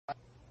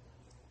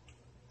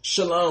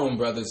Shalom,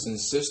 brothers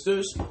and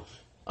sisters.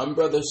 I'm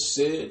Brother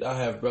Sid. I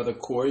have Brother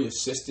Corey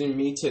assisting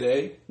me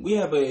today. We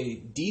have a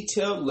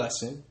detailed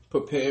lesson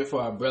prepared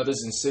for our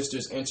brothers and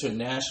sisters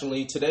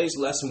internationally. Today's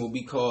lesson will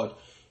be called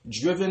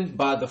Driven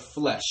by the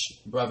Flesh,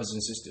 brothers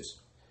and sisters.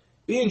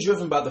 Being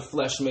driven by the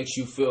flesh makes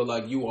you feel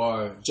like you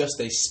are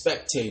just a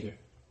spectator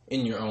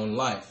in your own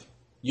life.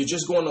 You're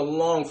just going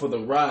along for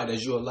the ride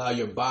as you allow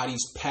your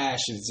body's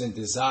passions and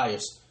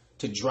desires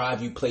to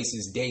drive you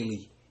places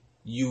daily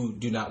you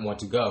do not want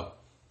to go.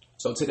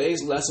 So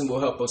today's lesson will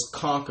help us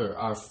conquer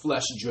our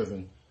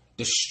flesh-driven,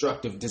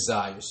 destructive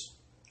desires.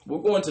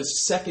 We're going to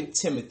 2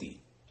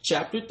 Timothy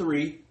chapter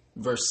 3,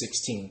 verse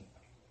 16.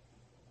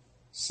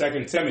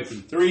 2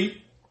 Timothy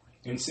 3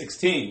 and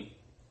 16.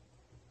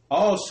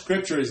 All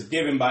scripture is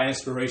given by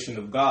inspiration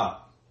of God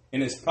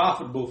and is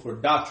profitable for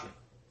doctrine,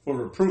 for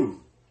reproof,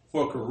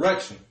 for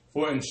correction,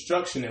 for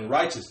instruction in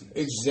righteousness.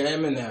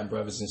 Examine that,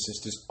 brothers and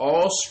sisters.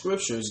 All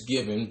scripture is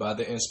given by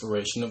the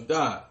inspiration of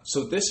God.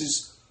 So this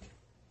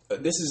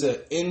is an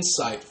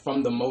insight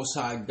from the Most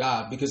High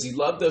God, because he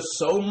loved us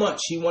so much,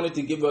 he wanted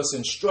to give us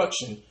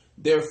instruction.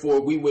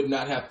 Therefore, we would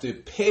not have to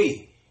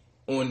pay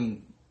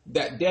on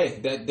that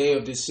day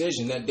of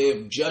decision, that day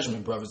of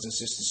judgment, brothers and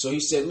sisters. So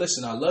he said,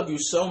 listen, I love you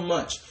so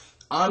much.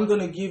 I'm going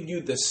to give you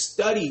the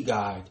study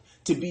guide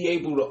to be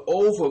able to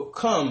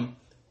overcome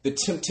the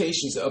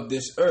temptations of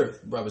this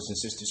earth, brothers and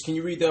sisters. Can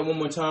you read that one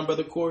more time,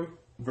 Brother Corey?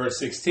 Verse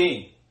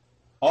 16.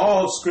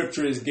 All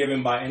scripture is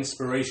given by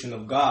inspiration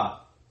of God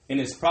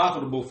and is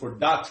profitable for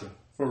doctrine,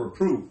 for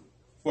reproof,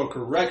 for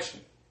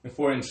correction, and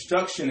for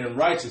instruction in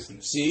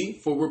righteousness. See,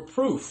 for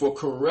reproof, for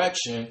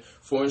correction,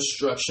 for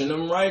instruction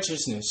in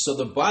righteousness. So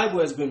the Bible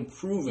has been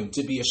proven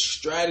to be a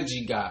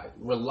strategy guide,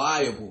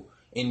 reliable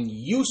and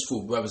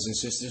useful, brothers and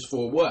sisters,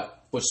 for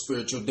what? For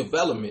spiritual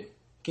development.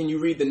 Can you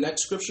read the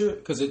next scripture?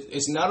 Because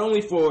it's not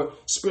only for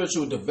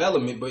spiritual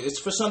development, but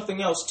it's for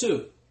something else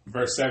too.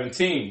 Verse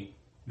 17.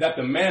 That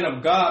the man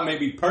of God may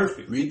be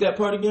perfect. Read that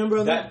part again,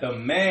 brother. That the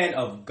man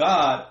of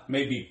God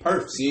may be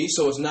perfect. See,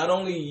 so it's not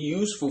only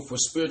useful for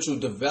spiritual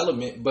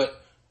development,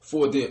 but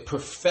for the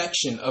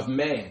perfection of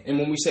man. And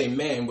when we say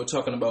man, we're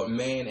talking about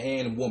man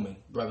and woman,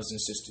 brothers and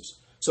sisters.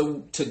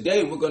 So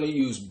today we're going to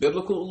use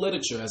biblical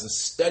literature as a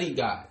study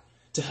guide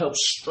to help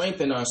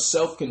strengthen our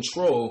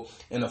self-control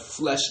in a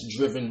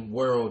flesh-driven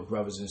world,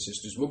 brothers and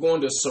sisters. We're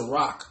going to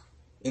Sirach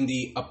in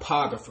the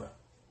Apocrypha,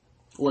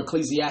 or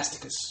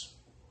Ecclesiasticus,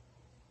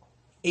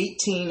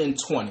 18 and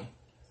 20.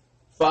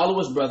 Follow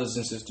us, brothers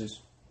and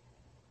sisters.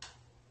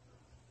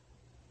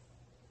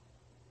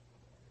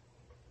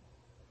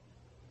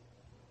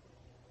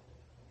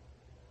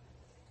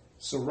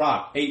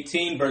 Sirach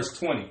 18 verse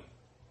 20.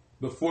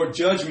 Before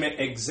judgment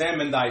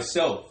examine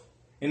thyself,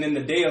 and in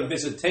the day of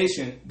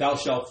visitation thou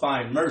shalt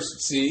find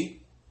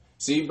mercy.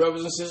 See,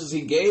 brothers and sisters,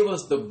 he gave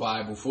us the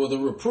Bible for the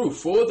reproof,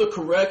 for the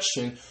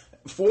correction,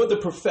 for the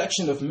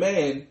perfection of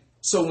man.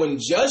 So when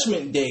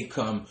judgment day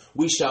come,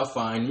 we shall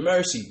find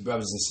mercy,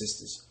 brothers and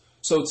sisters.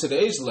 So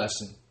today's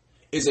lesson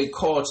is a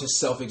call to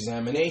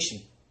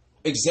self-examination.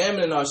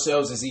 Examining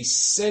ourselves is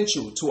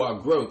essential to our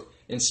growth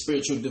and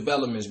spiritual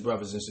developments,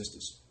 brothers and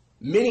sisters.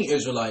 Many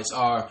Israelites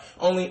are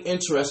only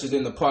interested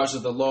in the parts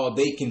of the law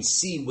they can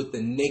see with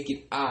the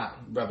naked eye,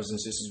 brothers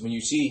and sisters. When you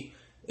see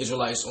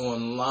Israelites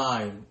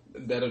online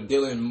that are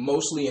dealing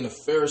mostly in a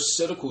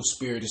pharisaical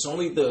spirit, it's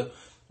only the,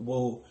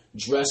 well,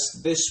 dress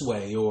this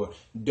way, or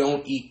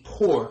don't eat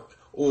pork,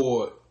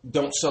 or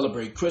don't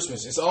celebrate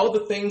Christmas. It's all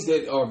the things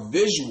that are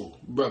visual,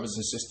 brothers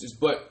and sisters.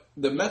 But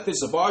the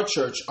methods of our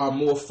church are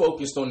more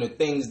focused on the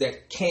things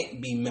that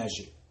can't be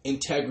measured.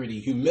 Integrity,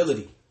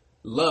 humility,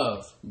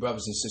 love,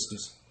 brothers and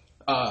sisters.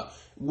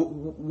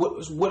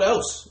 What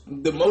else?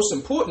 The most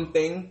important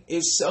thing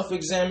is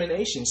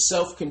self-examination,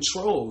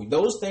 self-control.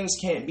 Those things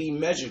can't be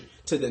measured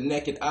to the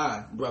naked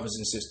eye, brothers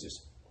and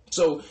sisters.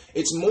 So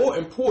it's more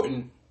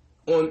important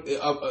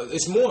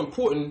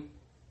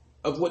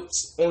of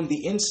what's on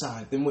the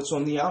inside than what's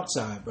on the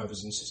outside,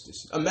 brothers and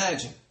sisters.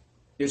 Imagine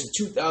there's a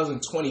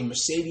 2020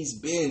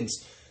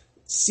 Mercedes-Benz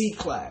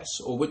C-Class,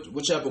 or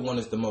whichever one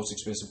is the most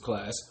expensive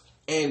class,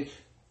 and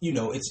you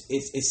know,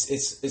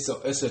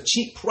 it's a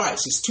cheap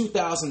price. It's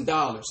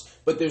 $2,000,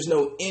 but there's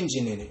no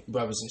engine in it,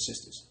 brothers and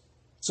sisters.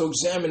 So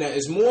examine that.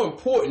 It's more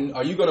important.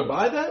 Are you going to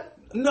buy that?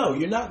 No,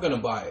 you're not going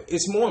to buy it.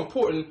 It's more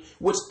important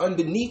what's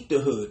underneath the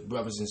hood,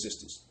 brothers and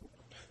sisters.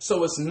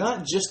 So it's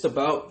not just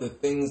about the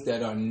things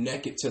that are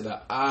naked to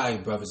the eye,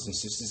 brothers and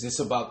sisters. It's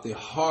about the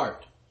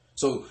heart.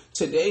 So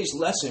today's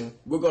lesson,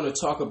 we're going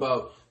to talk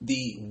about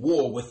the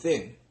war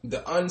within,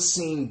 the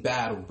unseen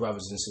battle,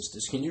 brothers and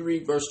sisters. Can you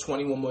read verse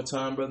 20 one more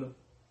time, brother?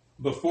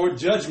 Before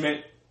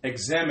judgment,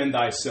 examine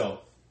thyself,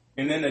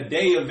 and in the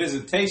day of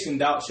visitation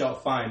thou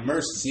shalt find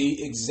mercy.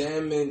 See,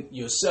 examine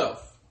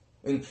yourself.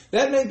 And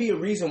that may be a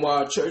reason why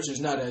our church is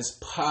not as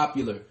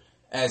popular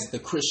as the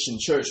Christian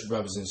church,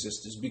 brothers and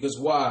sisters. Because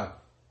why?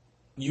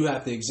 You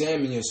have to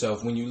examine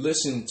yourself. When you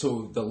listen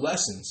to the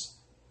lessons,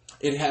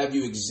 it have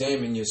you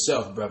examine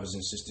yourself, brothers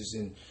and sisters.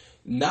 And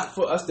not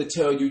for us to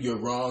tell you you're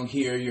wrong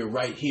here, you're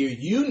right here.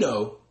 You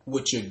know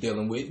what you're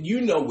dealing with.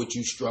 You know what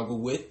you struggle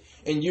with,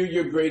 and you're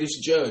your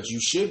greatest judge. You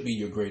should be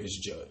your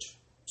greatest judge.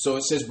 So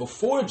it says,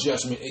 before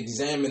judgment,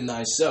 examine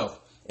thyself,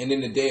 and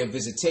in the day of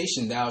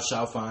visitation thou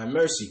shalt find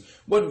mercy.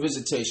 What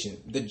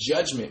visitation? The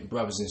judgment,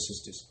 brothers and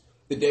sisters.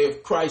 The day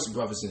of Christ,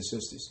 brothers and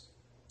sisters.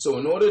 So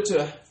in order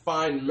to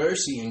find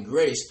mercy and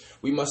grace,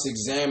 we must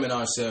examine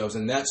ourselves.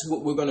 And that's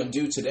what we're going to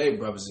do today,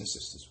 brothers and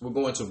sisters. We're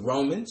going to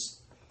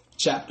Romans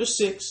chapter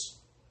 6.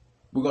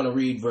 We're going to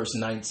read verse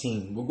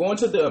 19. We're going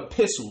to the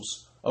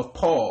epistles of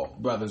Paul,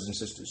 brothers and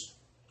sisters.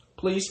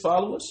 Please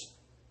follow us.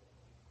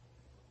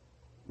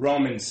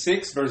 Romans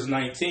 6, verse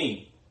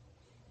 19.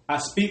 I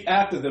speak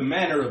after the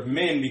manner of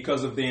men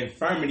because of the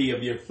infirmity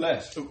of your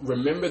flesh.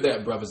 Remember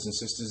that, brothers and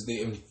sisters,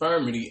 the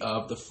infirmity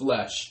of the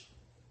flesh.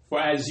 For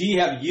as ye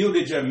have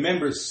yielded your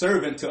members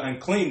servant to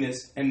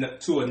uncleanness, and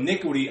to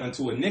iniquity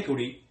unto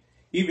iniquity,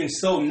 even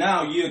so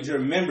now yield your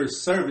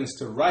members servants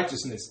to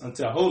righteousness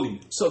unto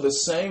holiness. So the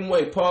same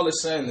way, Paul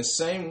is saying, the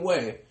same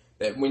way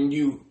that when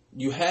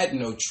you had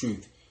no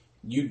truth,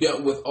 you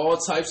dealt with all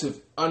types of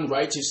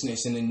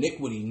unrighteousness and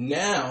iniquity.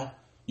 Now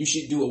you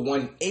should do a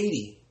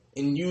 180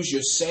 and use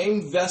your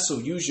same vessel,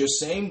 use your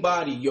same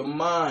body, your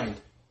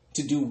mind,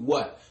 to do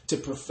what? To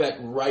perfect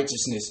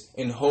righteousness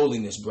and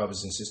holiness,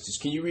 brothers and sisters.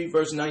 Can you read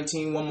verse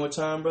 19 one more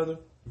time, brother?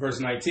 Verse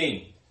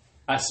 19.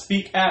 I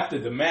speak after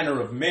the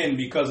manner of men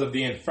because of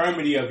the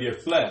infirmity of your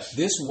flesh.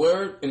 This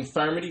word,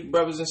 infirmity,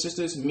 brothers and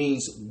sisters,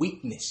 means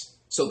weakness.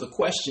 So the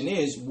question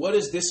is, what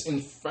is this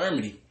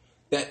infirmity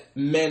that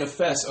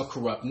manifests a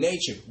corrupt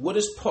nature? What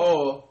is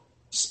Paul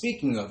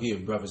speaking of here,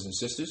 brothers and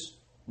sisters?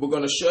 We're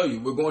going to show you.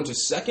 We're going to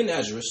 2nd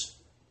Ezra,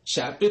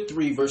 chapter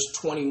 3, verse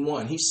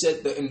 21. He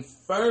said the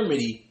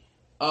infirmity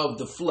of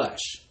the flesh.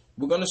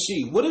 We're going to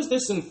see, what is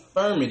this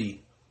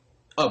infirmity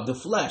of the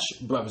flesh,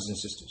 brothers and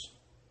sisters?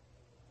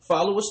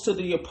 Follow us to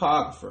the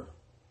apocrypha,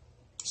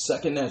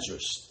 2nd Ezra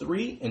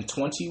 3 and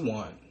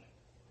 21.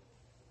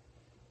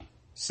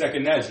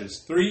 2nd Ezra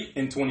 3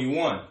 and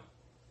 21.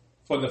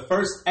 For the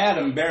first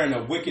Adam bearing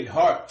a wicked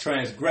heart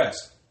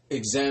transgressed.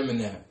 Examine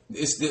that.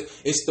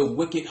 It's the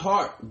wicked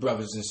heart,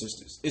 brothers and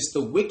sisters. It's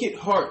the wicked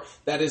heart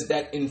that is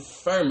that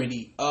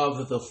infirmity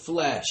of the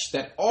flesh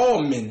that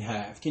all men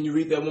have. Can you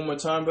read that one more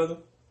time, brother?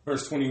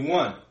 Verse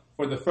 21.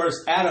 For the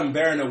first Adam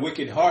bearing a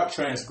wicked heart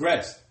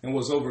transgressed and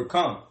was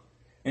overcome.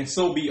 And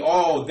so be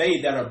all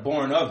they that are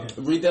born of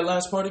him. Read that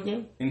last part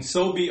again. And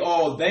so be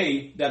all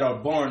they that are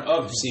born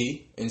of him.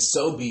 See, and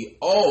so be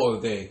all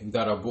they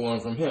that are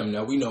born from him.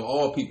 Now we know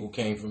all people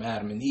came from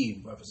Adam and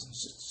Eve, brothers and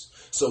sisters.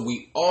 So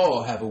we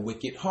all have a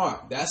wicked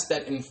heart. That's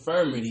that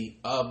infirmity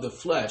of the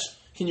flesh.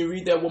 Can you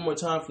read that one more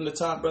time from the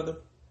top, brother?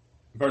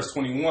 Verse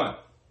 21.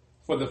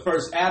 For the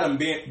first Adam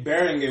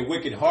bearing a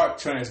wicked heart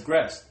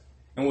transgressed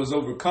and was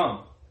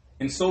overcome.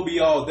 And so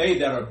be all they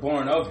that are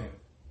born of him.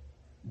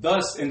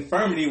 Thus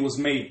infirmity was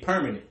made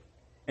permanent,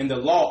 and the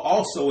law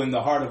also in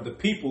the heart of the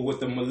people with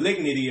the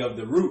malignity of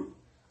the root,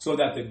 so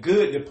that the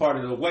good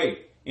departed away,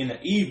 and the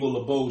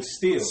evil abode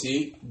still.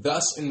 See,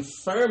 thus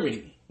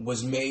infirmity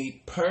was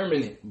made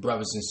permanent,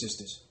 brothers and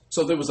sisters.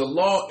 So there was a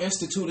law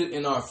instituted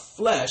in our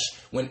flesh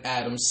when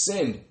Adam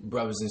sinned,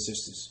 brothers and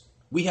sisters.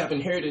 We have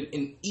inherited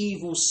an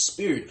evil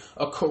spirit,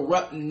 a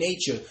corrupt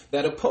nature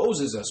that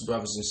opposes us,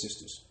 brothers and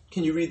sisters.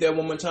 Can you read that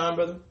one more time,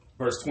 brother?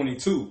 Verse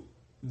 22.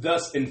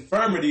 Thus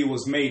infirmity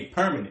was made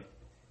permanent,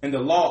 and the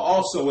law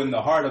also in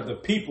the heart of the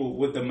people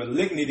with the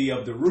malignity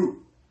of the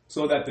root,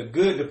 so that the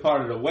good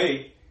departed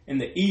away,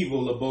 and the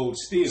evil abode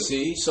still.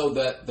 See, so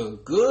that the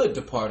good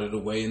departed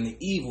away, and the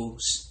evil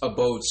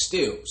abode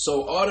still.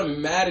 So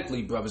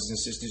automatically, brothers and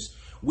sisters,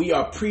 we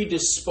are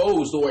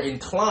predisposed or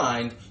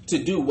inclined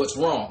to do what's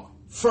wrong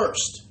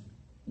first,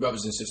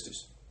 brothers and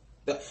sisters.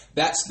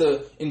 That's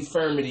the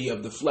infirmity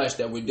of the flesh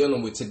that we're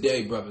dealing with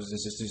today, brothers and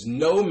sisters.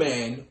 No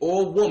man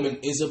or woman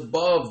is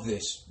above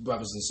this,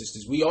 brothers and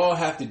sisters. We all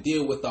have to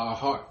deal with our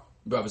heart,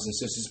 brothers and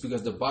sisters,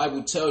 because the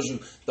Bible tells you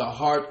the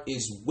heart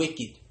is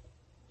wicked.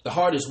 The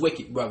heart is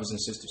wicked, brothers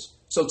and sisters.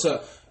 So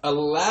to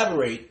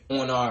elaborate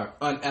on our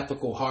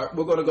unethical heart,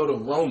 we're going to go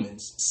to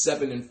Romans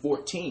 7 and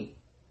 14.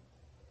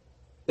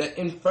 That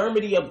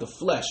infirmity of the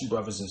flesh,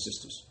 brothers and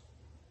sisters.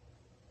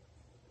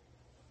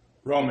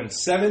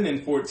 Romans 7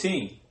 and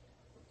 14.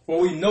 For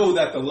we know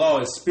that the law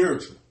is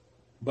spiritual,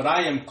 but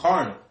I am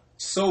carnal,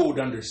 sold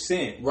under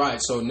sin. Right,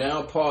 so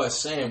now Paul is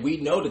saying we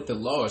know that the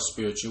law is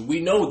spiritual. We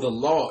know the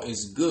law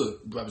is good,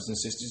 brothers and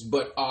sisters,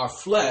 but our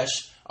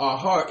flesh, our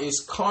heart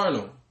is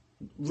carnal.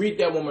 Read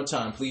that one more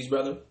time, please,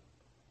 brother.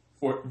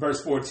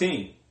 Verse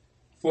 14.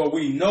 For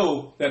we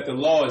know that the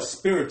law is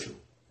spiritual,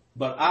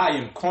 but I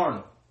am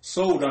carnal,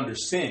 sold under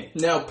sin.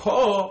 Now,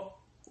 Paul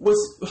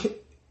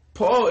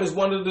is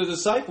one of the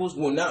disciples,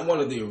 well, not one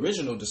of the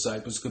original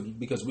disciples,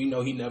 because we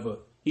know he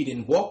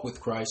didn't walk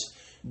with Christ.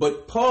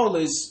 But Paul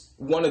is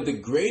one of the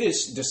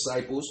greatest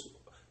disciples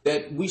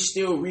that we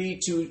still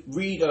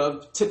read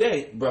of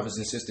today, brothers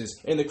and sisters.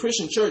 And the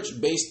Christian church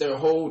based their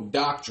whole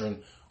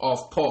doctrine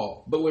off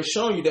Paul. But we're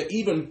showing you that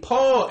even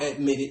Paul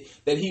admitted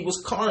that he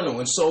was carnal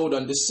and sold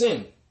under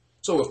sin.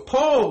 So if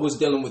Paul was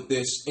dealing with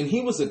this and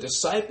he was a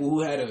disciple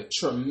who had a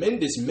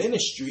tremendous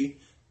ministry,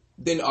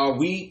 then are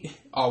we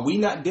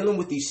not dealing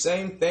with these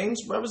same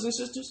things, brothers and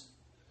sisters?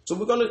 So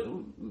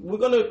we're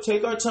gonna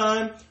take our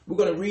time. We're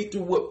gonna read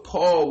through what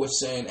Paul was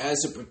saying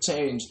as it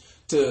pertains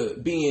to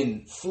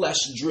being flesh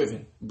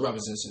driven,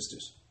 brothers and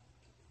sisters.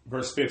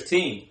 Verse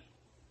 15.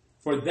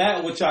 For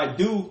that which I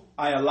do,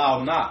 I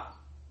allow not.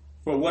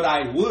 For what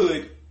I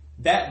would,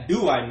 that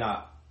do I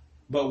not.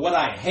 But what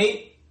I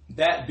hate,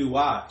 that do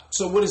I.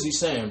 So what is he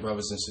saying,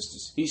 brothers and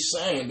sisters? He's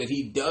saying that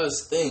he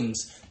does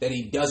things that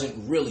he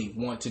doesn't really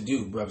want to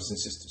do, brothers and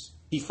sisters.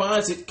 He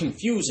finds it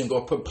confusing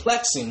or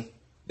perplexing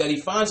that he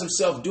finds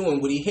himself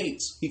doing what he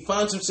hates. He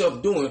finds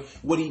himself doing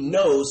what he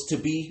knows to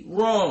be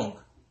wrong.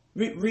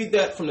 Read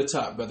that from the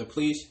top, brother,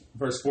 please.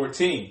 Verse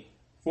 14.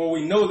 For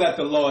we know that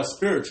the law is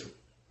spiritual,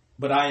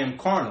 but I am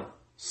carnal,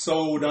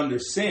 sold under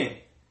sin.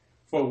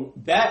 For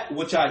that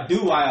which I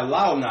do, I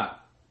allow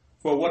not.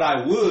 For what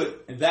I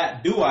would,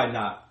 that do I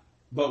not.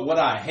 But what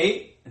I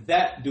hate,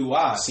 that do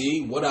I.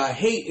 See, what I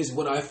hate is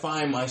what I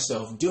find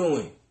myself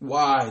doing.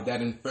 Why?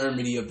 That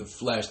infirmity of the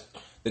flesh.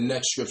 The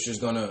next scripture is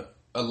going to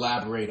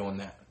elaborate on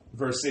that.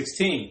 Verse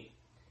 16.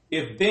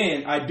 If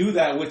then I do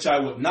that which I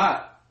would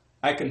not,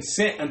 I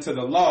consent unto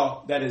the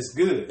law that is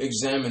good.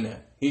 Examine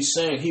that. He's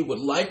saying he would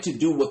like to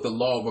do what the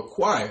law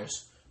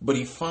requires, but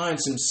he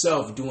finds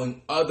himself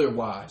doing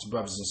otherwise,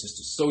 brothers and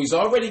sisters. So he's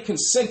already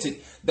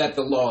consented that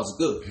the law is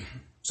good.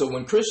 So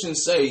when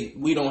Christians say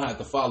we don't have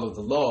to follow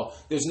the law,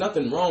 there's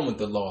nothing wrong with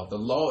the law. The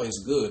law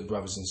is good,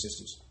 brothers and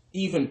sisters.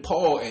 Even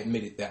Paul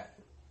admitted that.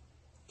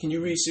 Can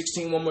you read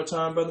 16 one more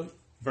time, brother?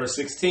 Verse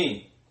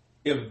 16.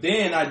 If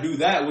then I do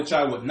that which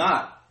I would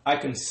not, I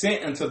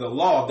consent unto the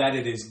law that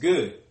it is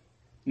good.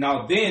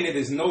 Now then it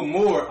is no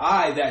more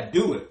I that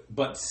do it,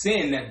 but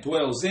sin that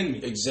dwells in me.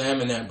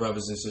 Examine that,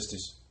 brothers and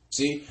sisters.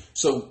 See?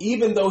 So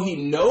even though he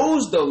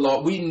knows the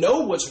law, we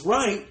know what's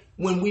right.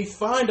 When we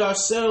find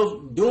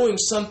ourselves doing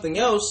something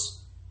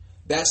else,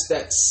 that's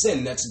that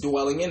sin that's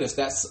dwelling in us.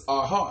 That's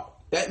our heart.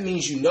 That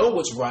means you know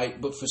what's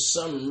right, but for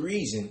some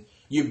reason,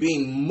 you're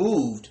being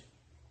moved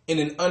in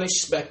an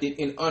unexpected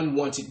and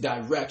unwanted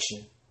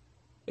direction.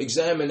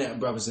 Examine that,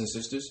 brothers and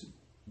sisters.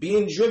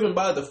 Being driven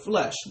by the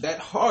flesh, that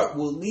heart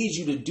will lead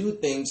you to do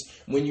things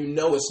when you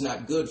know it's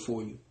not good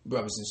for you,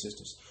 brothers and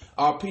sisters.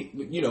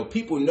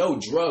 People know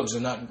drugs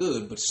are not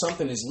good, but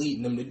something is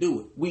leading them to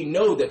do it. We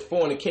know that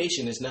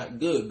fornication is not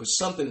good, but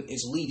something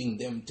is leading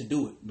them to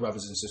do it,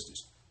 brothers and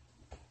sisters.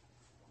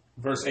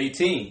 Verse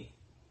 18.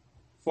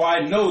 For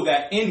I know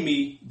that in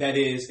me, that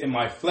is, in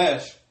my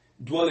flesh,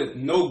 dwelleth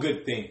no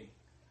good thing.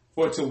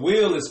 For to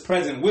will is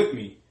present with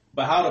me,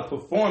 but how to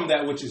perform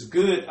that which is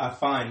good I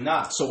find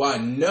not. So I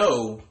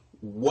know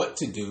what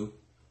to do,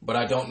 but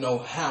I don't know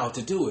how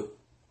to do it.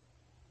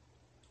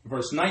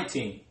 Verse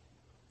 19.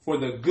 For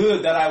the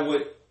good that I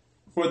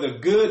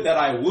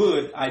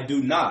would, I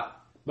do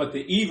not, but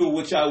the evil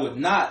which I would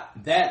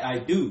not, that I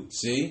do.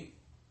 See?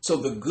 So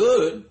the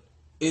good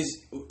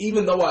is,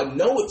 even though I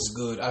know it's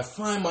good, I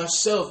find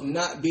myself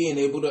not being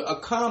able to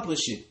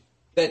accomplish it.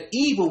 That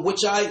evil,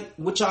 which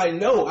I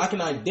know, I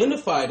can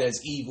identify it as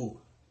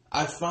evil,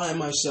 I find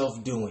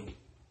myself doing.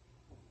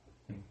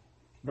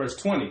 Verse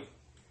 20.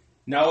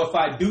 Now if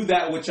I do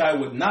that which I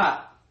would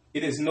not,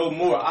 it is no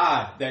more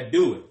I that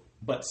do it,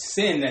 but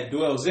sin that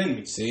dwells in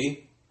me.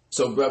 See?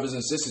 So brothers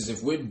and sisters,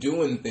 if we're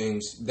doing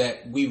things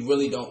that we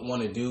really don't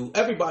want to do,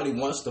 everybody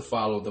wants to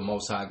follow the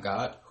Most High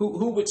God.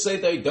 Who would say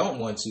they don't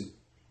want to?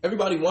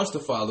 Everybody wants to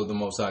follow the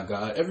Most High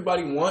God.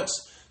 Everybody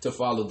wants to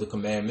follow the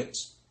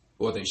commandments,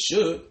 or they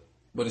should.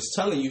 But it's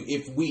telling you,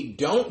 if we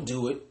don't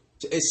do it,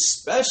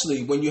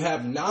 especially when you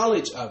have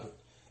knowledge of it.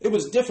 It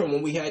was different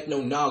when we had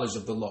no knowledge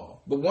of the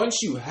law. But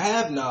once you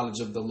have knowledge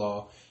of the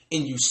law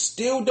and you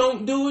still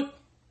don't do it,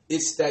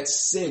 it's that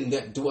sin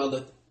that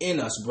dwelleth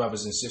in us,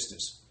 brothers and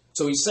sisters.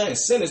 So he's saying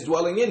sin is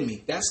dwelling in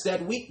me. That's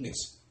that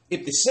weakness.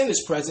 If the sin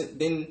is present,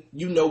 then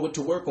you know what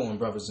to work on,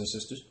 brothers and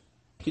sisters.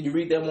 Can you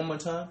read that one more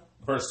time?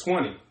 Verse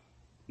 20.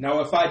 Now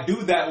if I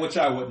do that which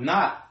I would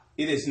not,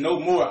 it is no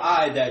more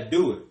I that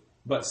do it,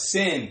 but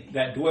sin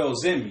that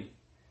dwells in me.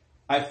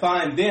 I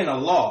find then a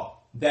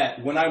law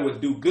that when I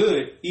would do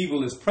good,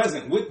 evil is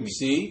present with me.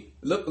 See?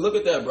 Look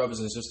at that, brothers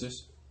and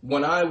sisters.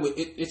 When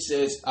it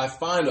says, I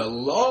find a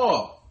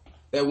law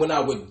that when I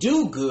would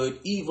do good,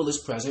 evil is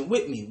present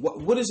with me.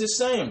 What is it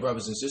saying,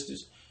 brothers and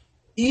sisters?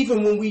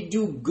 Even when we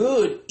do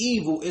good,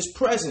 evil is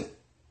present.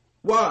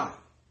 Why?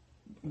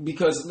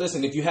 Because,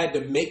 listen, if you had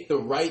to make the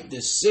right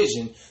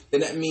decision, then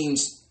that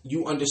means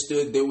you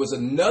understood there was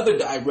another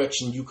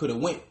direction you could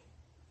have went.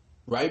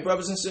 Right,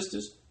 brothers and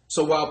sisters?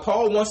 So while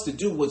Paul wants to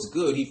do what's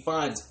good, he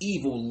finds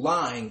evil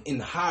lying in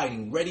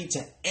hiding, ready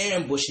to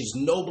ambush his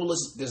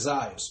noblest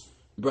desires,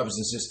 brothers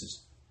and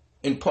sisters.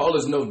 And Paul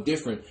is no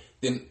different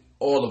than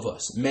all of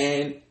us,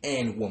 man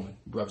and woman,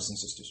 brothers and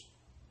sisters.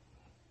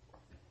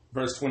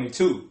 Verse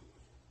 22.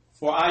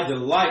 For I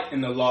delight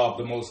in the law of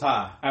the Most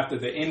High, after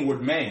the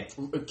inward man.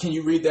 Can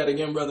you read that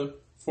again, brother?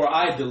 For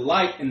I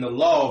delight in the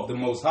law of the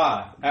Most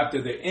High,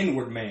 after the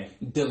inward man.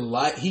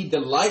 He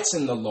delights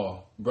in the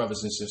law,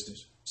 brothers and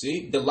sisters.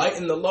 See, delight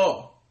in the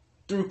law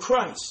through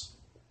Christ.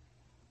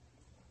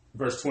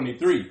 Verse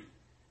 23.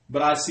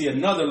 But I see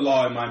another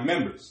law in my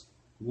members,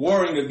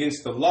 warring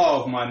against the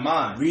law of my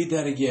mind. Read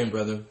that again,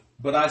 brother.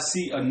 But I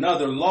see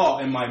another law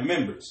in my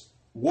members,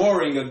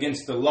 warring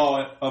against the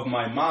law of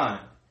my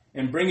mind,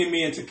 and bringing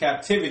me into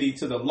captivity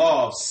to the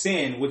law of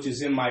sin which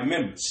is in my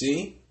members.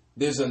 See,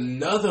 there's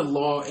another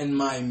law in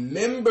my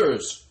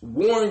members,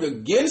 warring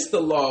against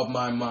the law of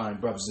my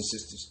mind, brothers and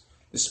sisters.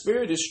 The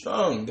spirit is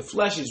strong, the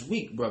flesh is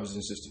weak, brothers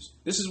and sisters.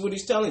 This is what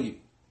he's telling you.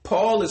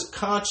 Paul is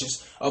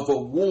conscious of a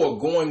war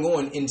going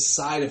on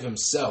inside of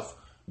himself,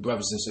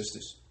 brothers and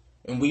sisters.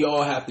 And we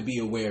all have to be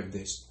aware of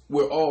this.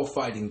 We're all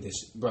fighting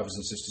this, brothers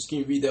and sisters. Can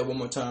you read that one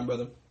more time,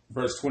 brother?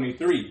 Verse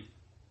 23.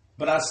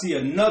 But I see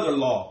another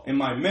law in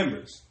my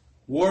members,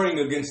 warring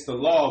against the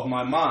law of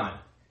my mind,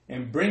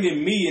 and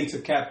bringing me into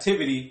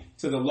captivity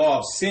to the law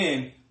of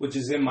sin which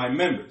is in my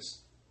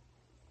members.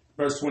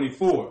 Verse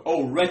 24.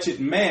 O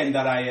wretched man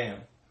that I am,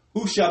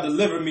 who shall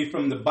deliver me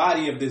from the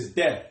body of this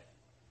death?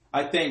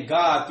 I thank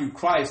God through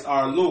Christ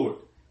our Lord.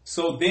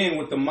 So then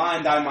with the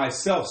mind I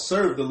myself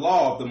serve the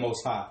law of the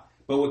Most High,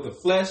 but with the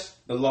flesh,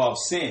 the law of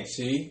sin.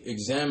 See,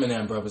 examine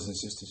that, brothers and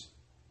sisters.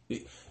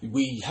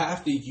 We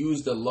have to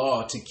use the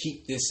law to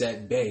keep this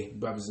at bay,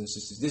 brothers and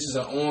sisters. This is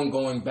an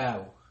ongoing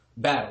battle,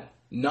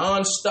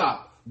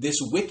 non-stop. This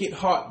wicked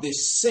heart,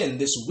 this sin,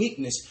 this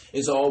weakness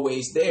is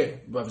always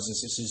there, brothers and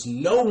sisters.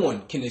 No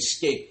one can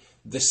escape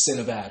the sin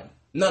of Adam.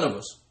 None of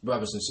us,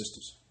 brothers and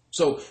sisters.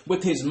 So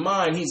with his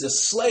mind, he's a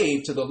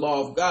slave to the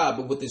law of God,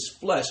 but with his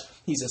flesh,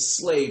 he's a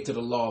slave to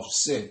the law of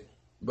sin,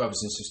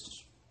 brothers and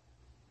sisters.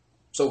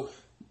 So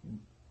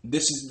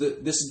this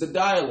is the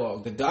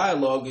dialogue. The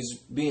dialogue is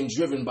being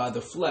driven by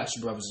the flesh,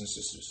 brothers and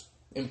sisters.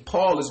 And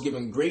Paul is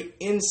giving great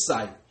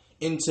insight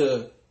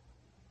into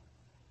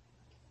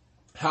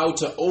how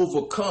to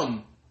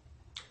overcome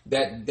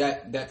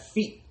that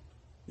feat.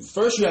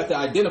 First, you have to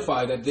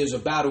identify that there's a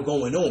battle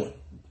going on.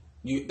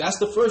 That's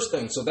the first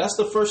thing. So that's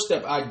the first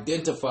step.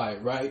 Identify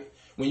it, right?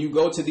 When you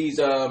go to these,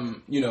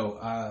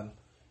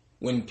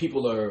 when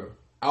people are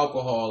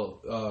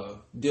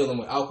dealing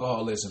with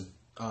alcoholism,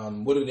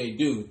 what do?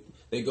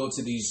 They go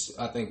to these,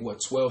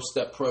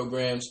 12-step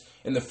programs.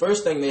 And the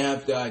first thing they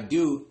have to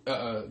do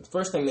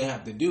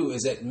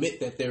is admit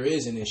that there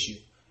is an issue.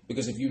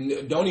 Because if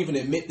you don't even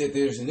admit that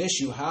there's an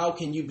issue, how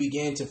can you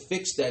begin to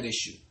fix that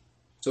issue?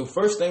 So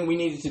first thing we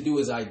needed to do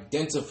is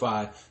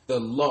identify the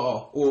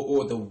law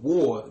or the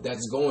war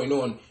that's going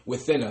on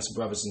within us,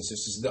 brothers and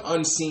sisters. The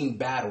unseen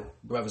battle,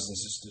 brothers and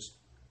sisters.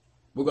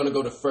 We're going to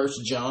go to 1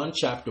 John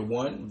chapter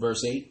 1,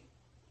 verse 8.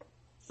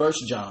 1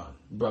 John,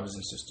 brothers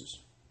and sisters.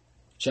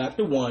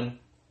 Chapter 1,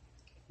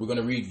 we're going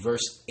to read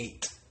verse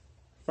 8.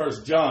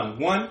 1 John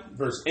 1,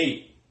 verse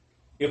 8.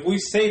 If we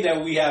say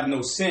that we have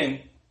no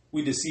sin,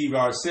 we deceive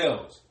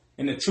ourselves,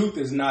 and the truth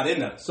is not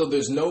in us. So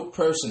there's no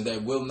person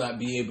that will not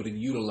be able to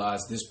utilize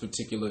this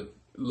particular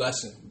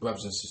lesson,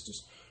 brothers and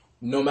sisters.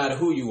 No matter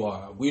who you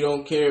are. We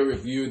don't care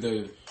if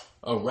you're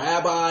a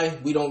rabbi.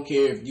 We don't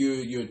care if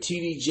you're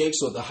T.D. Jakes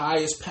or the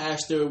highest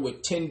pastor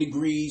with 10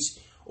 degrees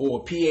or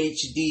a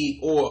PhD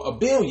or a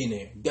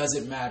billionaire.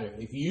 Doesn't matter.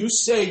 If you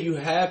say you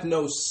have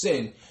no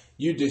sin,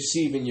 you're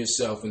deceiving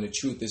yourself and the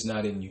truth is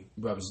not in you,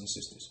 brothers and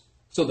sisters.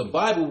 So the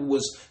Bible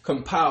was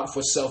compiled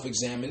for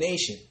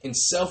self-examination, and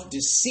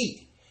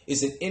self-deceit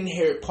is an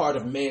inherent part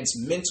of man's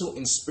mental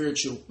and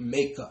spiritual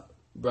makeup,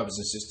 brothers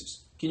and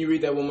sisters. Can you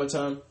read that one more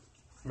time?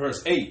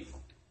 Verse 8.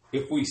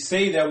 If we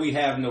say that we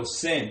have no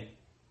sin,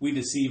 we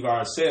deceive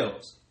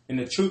ourselves, and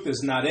the truth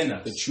is not in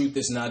us. The truth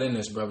is not in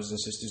us, brothers and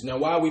sisters. Now,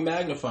 why are we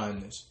magnifying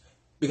this?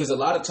 Because a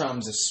lot of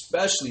times,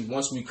 especially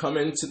once we come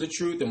into the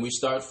truth and we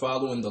start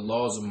following the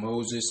laws of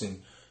Moses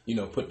and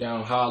put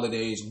down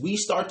holidays, we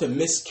start to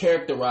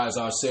mischaracterize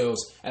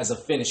ourselves as a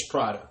finished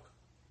product.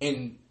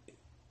 And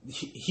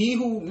he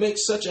who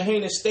makes such a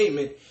heinous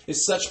statement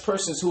is such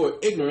persons who are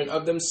ignorant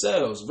of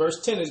themselves.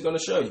 Verse 10 is going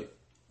to show you.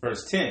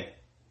 Verse 10.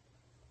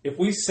 If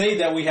we say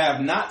that we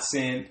have not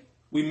sinned,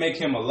 we make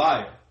him a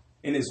liar,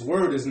 and his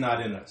word is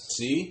not in us.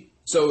 See?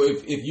 So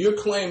if you're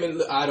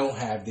claiming, I don't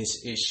have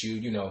this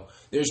issue,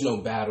 there's no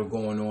battle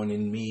going on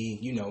in me,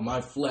 my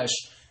flesh,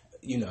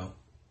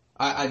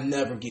 I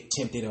never get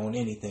tempted on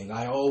anything.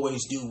 I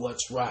always do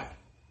what's right.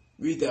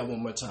 Read that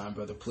one more time,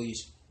 brother,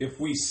 please. If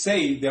we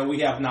say that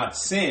we have not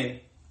sinned,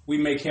 we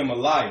make him a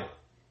liar,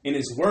 and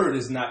his word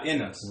is not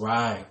in us.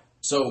 Right.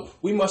 So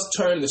we must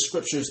turn the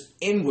scriptures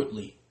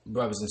inwardly,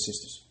 brothers and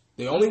sisters.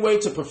 The only way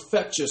to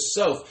perfect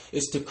yourself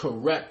is to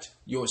correct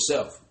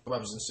yourself,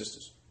 brothers and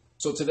sisters.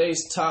 So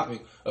today's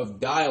topic of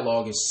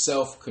dialogue is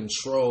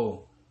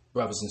self-control,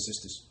 brothers and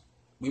sisters.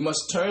 We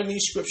must turn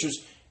these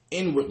scriptures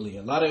inwardly.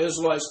 A lot of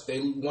Israelites, they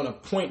want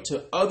to point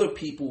to other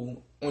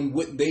people on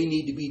what they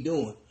need to be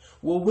doing.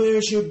 Well,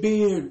 where's your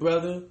beard,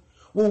 brother?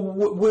 Well,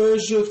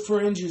 where's your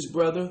fringes,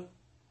 brother?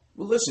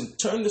 Well, listen,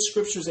 turn the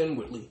scriptures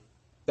inwardly.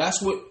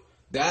 That's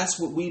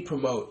what we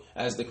promote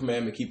as the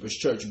Commandment Keepers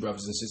Church,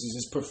 brothers and sisters,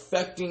 is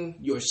perfecting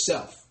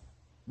yourself.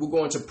 We're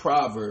going to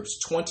Proverbs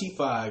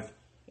 25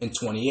 and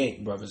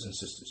 28, brothers and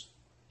sisters.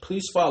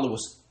 Please follow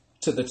us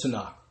to the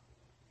Tanakh.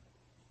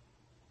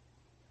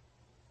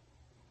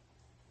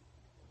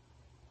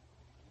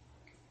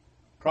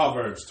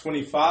 Proverbs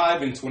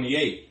 25 and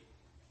 28.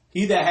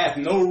 He that hath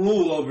no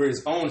rule over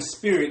his own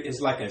spirit is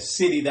like a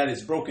city that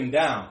is broken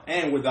down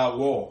and without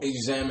wall.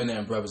 Examine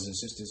that, brothers and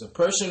sisters. A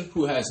person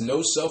who has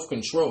no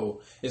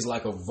self-control is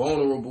like a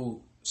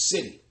vulnerable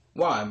city.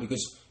 Why?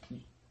 Because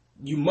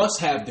you must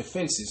have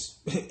defenses.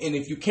 And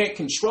if you can't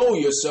control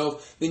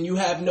yourself, then you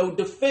have no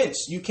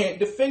defense. You can't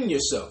defend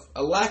yourself.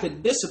 A lack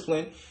of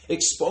discipline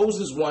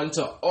exposes one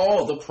to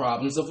all the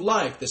problems of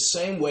life. The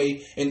same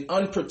way an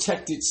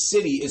unprotected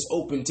city is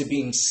open to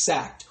being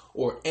sacked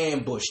or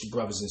ambushed,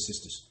 brothers and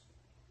sisters.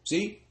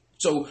 See?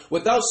 So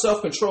without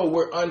self-control,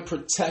 we're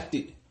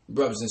unprotected,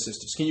 brothers and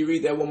sisters. Can you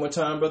read that one more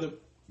time, brother?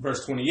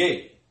 Verse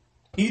 28.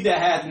 He that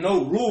hath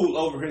no rule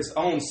over his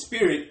own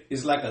spirit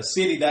is like a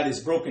city that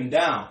is broken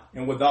down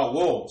and without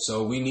walls.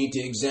 So we need to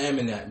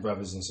examine that,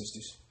 brothers and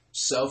sisters.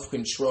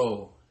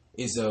 Self-control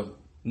is a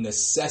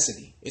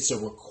necessity. It's a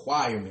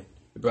requirement,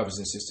 brothers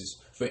and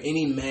sisters, for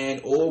any man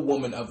or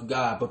woman of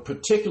God, but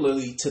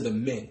particularly to the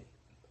men.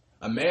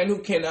 A man who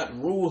cannot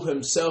rule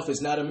himself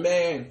is not a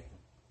man.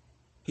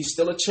 He's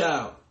still a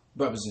child,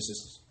 brothers and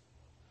sisters.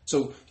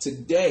 So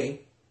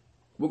today,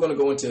 we're going to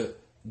go into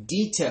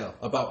detail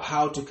about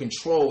how to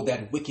control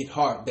that wicked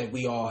heart that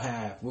we all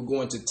have. We're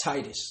going to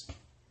Titus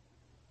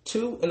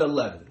 2 and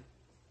 11.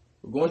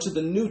 We're going to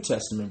the New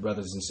Testament,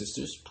 brothers and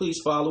sisters. Please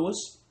follow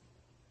us.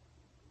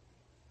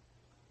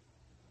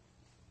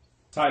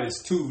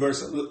 Titus 2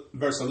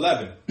 verse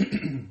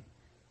 11.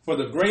 For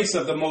the grace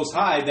of the Most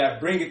High that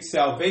bringeth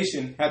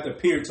salvation hath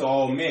appeared to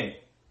all men,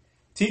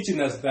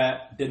 teaching us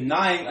that,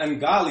 denying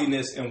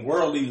ungodliness and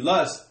worldly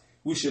lust,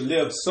 we should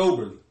live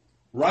soberly,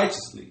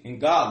 righteously,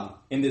 and godly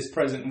in this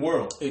present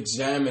world.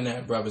 Examine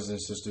that, brothers and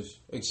sisters.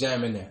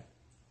 Examine that.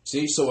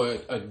 See, so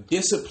a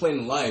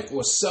disciplined life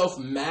or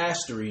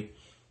self-mastery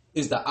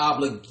is the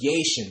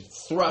obligation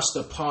thrust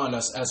upon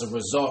us as a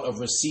result of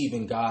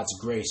receiving God's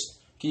grace.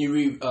 Can you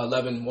read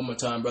 11 one more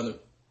time, brother?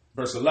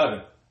 Verse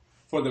 11.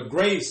 For the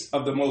grace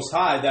of the Most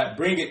High that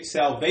bringeth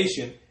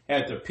salvation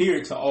hath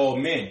appeared to all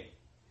men,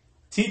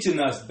 teaching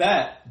us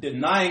that,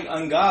 denying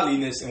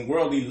ungodliness and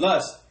worldly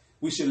lust,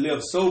 we should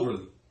live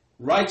soberly,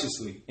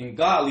 righteously, and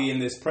godly in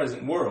this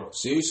present world.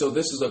 See, so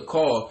this is a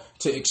call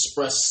to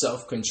express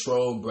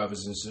self-control,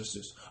 brothers and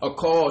sisters. A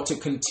call to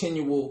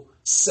continual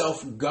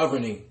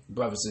self-governing,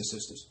 brothers and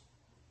sisters.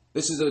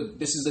 This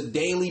is a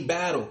daily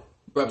battle,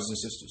 brothers and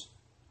sisters.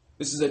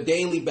 This is a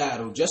daily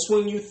battle. Just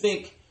when you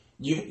think,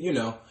 you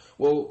know,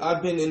 well,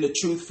 I've been in the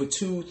truth for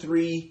 2,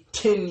 3,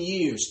 10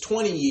 years,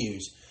 20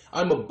 years.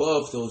 I'm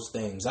above those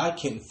things. I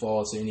can't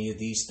fall to any of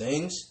these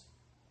things.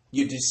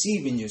 You're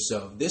deceiving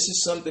yourself. This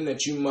is something that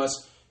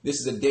this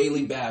is a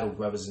daily battle,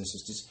 brothers and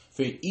sisters,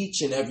 for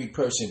each and every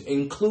person,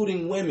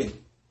 including women.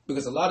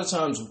 Because a lot of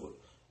times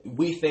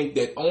we think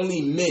that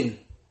only men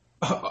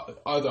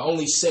are the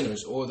only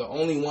sinners or the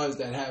only ones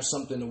that have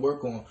something to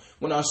work on,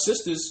 when our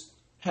sisters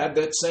have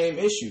that same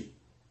issue.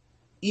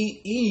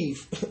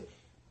 Eve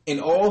and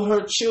all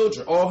her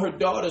children, all her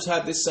daughters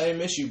have this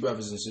same issue,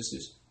 brothers and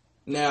sisters.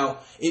 Now,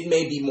 it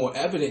may be more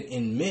evident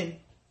in men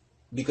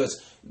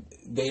because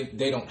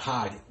they don't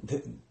hide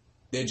it.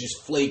 They're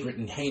just flagrant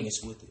and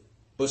heinous with it.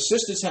 But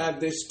sisters have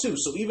this too.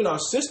 So even our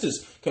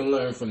sisters can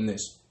learn from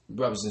this,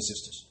 brothers and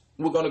sisters.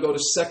 We're going to go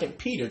to 2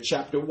 Peter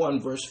chapter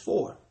 1, verse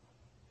 4.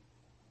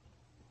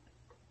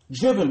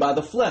 Driven by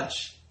the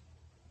flesh.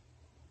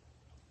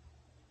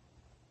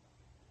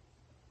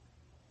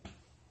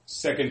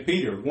 2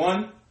 Peter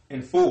 1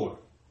 and 4.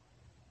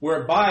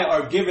 Whereby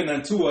are given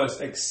unto us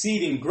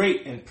exceeding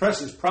great and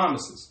precious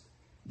promises,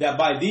 that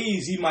by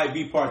these ye might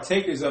be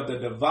partakers of the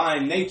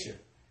divine nature,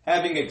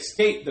 having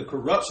escaped the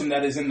corruption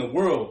that is in the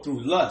world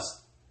through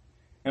lust.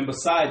 And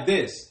beside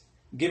this,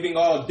 giving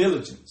all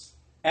diligence,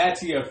 add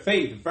to your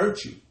faith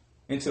virtue,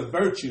 and to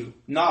virtue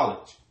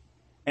knowledge,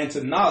 and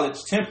to knowledge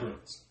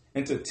temperance,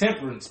 and to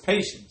temperance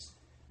patience,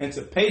 and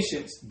to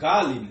patience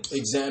godliness.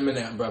 Examine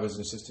that, brothers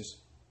and sisters.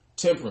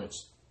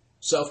 Temperance,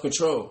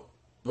 self-control,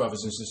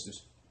 brothers and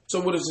sisters. So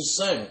what is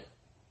it saying?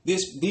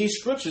 These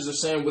scriptures are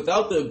saying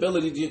without the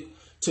ability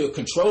to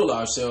control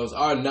ourselves,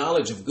 our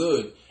knowledge of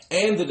good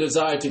and the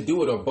desire to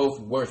do it are both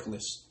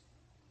worthless.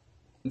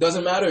 It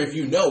doesn't matter if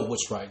you know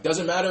what's right. It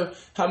doesn't matter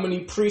how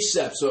many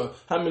precepts or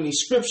how many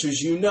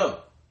scriptures you know.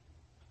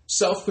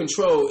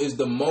 Self-control is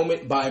the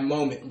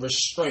moment-by-moment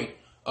restraint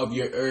of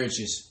your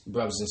urges,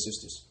 brothers and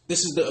sisters. This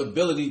is the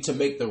ability to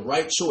make the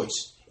right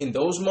choice in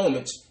those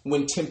moments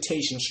when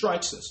temptation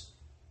strikes us.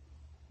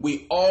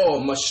 We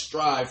all must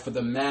strive for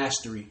the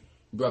mastery,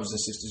 brothers and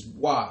sisters.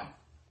 Why?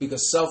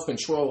 Because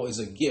self-control is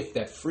a gift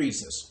that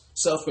frees us.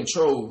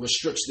 Self-control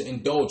restricts the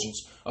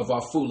indulgence of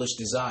our foolish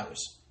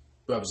desires,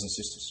 brothers and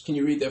sisters. Can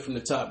you read that from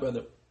the top,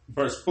 brother?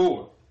 Verse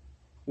 4.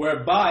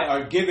 Whereby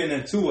are given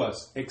unto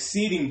us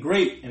exceeding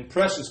great and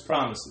precious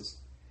promises,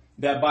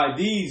 that by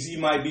these ye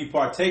might be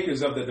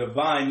partakers of the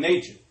divine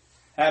nature,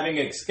 having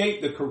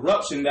escaped the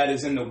corruption that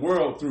is in the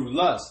world through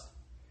lust.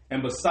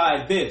 And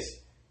beside this,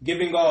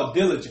 giving all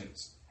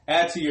diligence,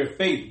 add to your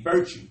faith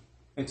virtue,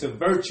 and to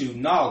virtue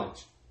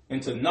knowledge,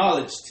 and to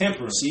knowledge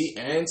temperance. See,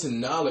 and to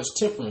knowledge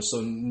temperance.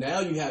 So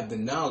now you have the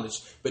knowledge,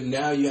 but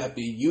now you have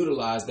to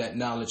utilize that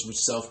knowledge with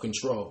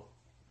self-control.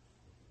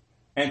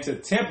 And to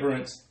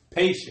temperance,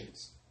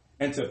 patience.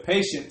 And to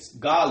patience,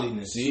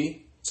 godliness.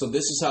 See? So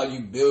this is how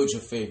you build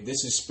your faith.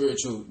 This is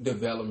spiritual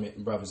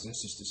development, brothers and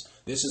sisters.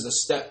 This is a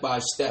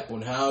step-by-step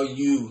on how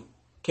you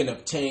can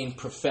obtain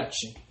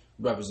perfection,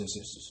 brothers and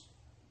sisters.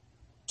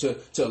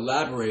 To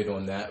elaborate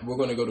on that, we're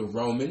going to go to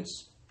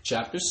Romans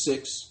chapter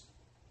 6,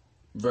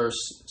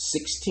 verse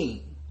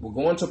 16. We're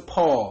going to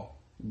Paul,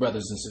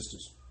 brothers and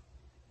sisters.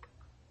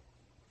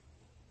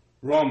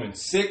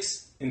 Romans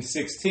 6 and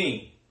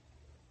 16.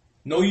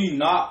 Know ye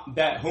not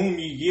that whom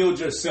ye yield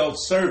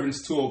yourselves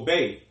servants to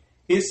obey,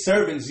 his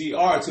servants ye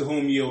are to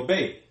whom ye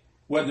obey,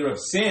 whether of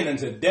sin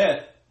unto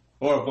death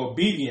or of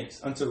obedience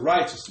unto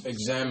righteousness.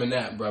 Examine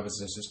that, brothers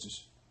and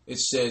sisters. It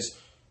says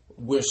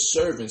we're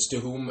servants to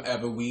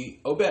whomever we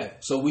obey.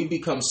 So we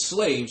become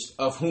slaves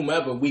of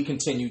whomever we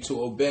continue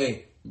to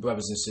obey,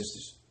 brothers and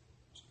sisters.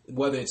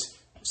 Whether it's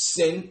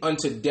sin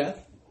unto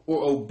death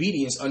or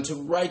obedience unto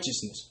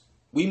righteousness.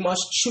 We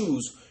must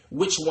choose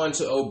which one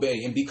to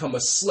obey and become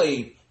a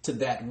slave to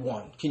that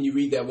one. Can you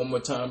read that one more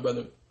time,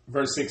 brother?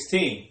 Verse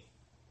 16.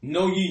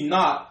 Know ye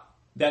not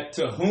that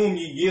to whom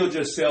ye yield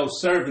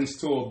yourselves servants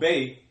to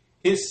obey,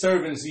 his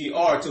servants ye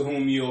are to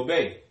whom ye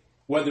obey,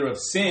 whether of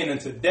sin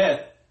unto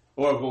death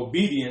or of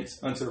obedience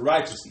unto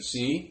righteousness.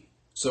 See?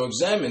 So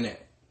examine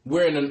that.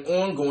 We're in an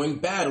ongoing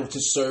battle to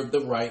serve the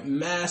right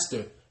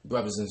master,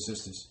 brothers and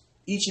sisters.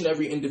 Each and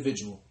every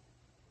individual.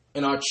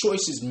 And our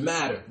choices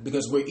matter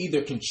because we're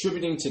either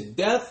contributing to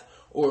death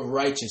or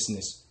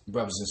righteousness,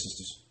 brothers and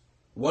sisters.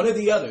 One or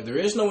the other. There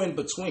is no in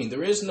between.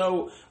 There is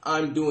no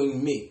I'm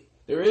doing me.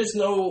 There is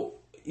no,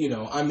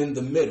 I'm in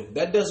the middle.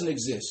 That doesn't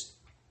exist.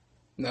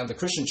 Now, the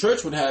Christian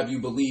church would have you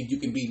believe you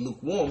can be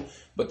lukewarm,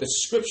 but the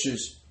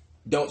scriptures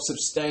don't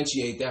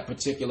substantiate that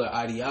particular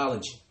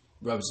ideology,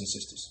 brothers and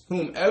sisters.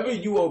 Whomever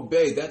you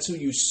obey, that's who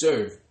you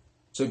serve.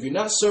 So if you're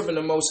not serving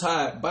the Most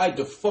High, by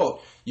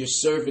default, you're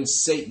serving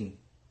Satan.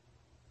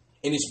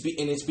 And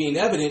it's being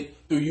evident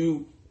through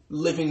you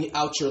living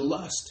out your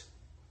lust.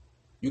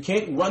 You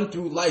can't run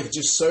through life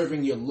just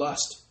serving your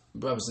lust,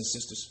 brothers and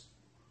sisters.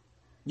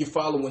 You're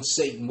following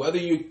Satan. Whether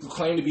you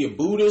claim to be a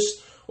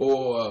Buddhist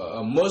or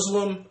a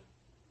Muslim,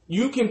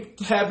 you can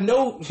have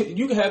no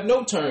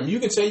term. You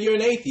can say you're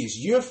an atheist.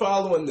 You're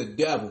following the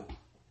devil.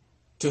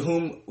 To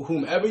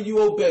whomever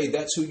you obey,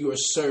 that's who you are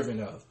serving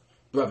of,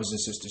 brothers and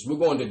sisters. We're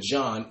going to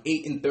John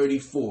 8 and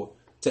 34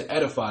 to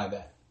edify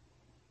that.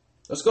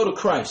 Let's go to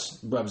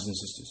Christ, brothers and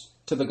sisters,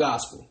 to the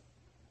gospel.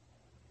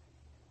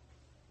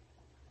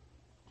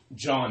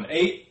 John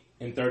 8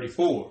 and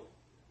 34.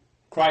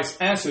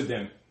 Christ answered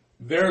them,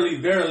 Verily,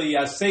 verily,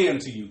 I say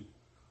unto you,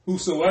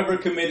 whosoever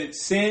committed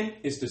sin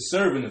is the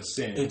servant of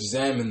sin.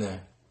 Examine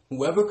that.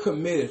 Whoever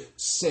committeth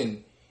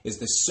sin is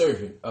the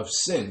servant of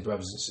sin,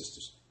 brothers and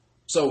sisters.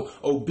 So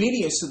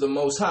obedience to the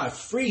Most High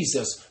frees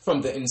us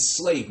from the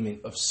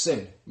enslavement of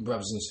sin,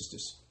 brothers and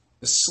sisters.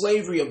 The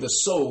slavery of the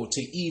soul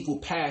to evil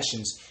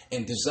passions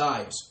and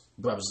desires,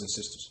 brothers and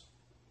sisters.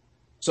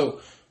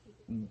 So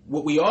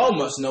what we all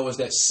must know is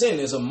that sin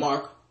is a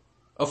mark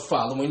of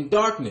following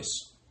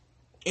darkness.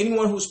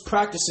 Anyone who's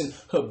practicing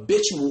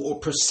habitual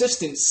or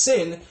persistent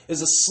sin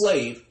is a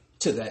slave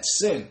to that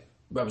sin,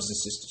 brothers and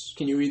sisters.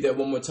 Can you read that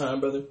one more time,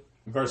 brother?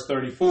 Verse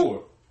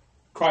 34.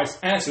 Christ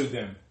answered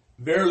them,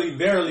 Verily,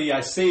 verily,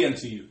 I say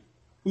unto you,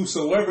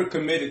 whosoever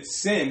committed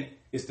sin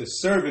is the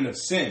servant of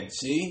sin.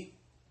 See?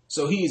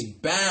 So he is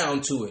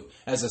bound to it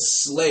as a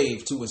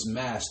slave to his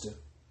master.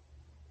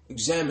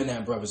 Examine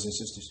that, brothers and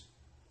sisters.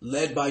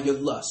 Led by your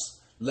lust,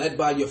 led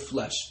by your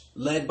flesh,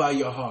 led by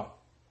your heart.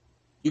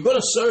 You're going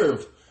to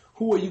serve.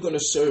 Who are you going to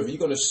serve? Are you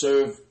going to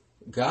serve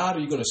God or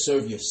are you going to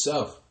serve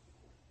yourself?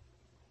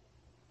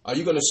 Are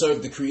you going to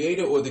serve the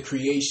Creator or the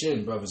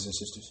creation, brothers and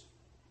sisters?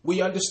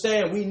 We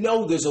understand. We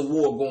know there's a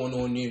war going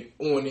on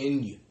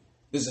in you.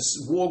 There's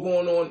a war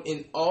going on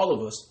in all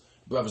of us,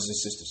 brothers and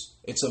sisters.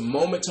 It's a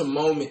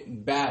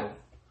moment-to-moment battle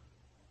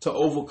to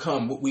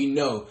overcome what we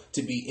know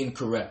to be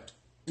incorrect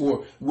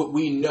or what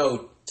we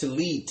know to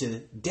lead to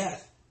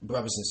death,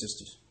 brothers and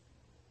sisters.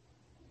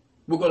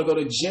 We're going to go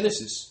to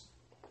Genesis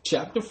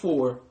chapter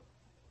 4,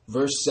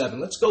 verse 7.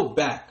 Let's go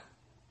back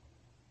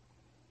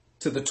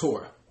to the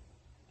Torah.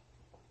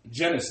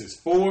 Genesis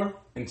 4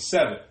 and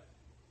 7.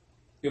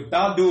 If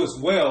thou doest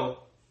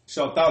well,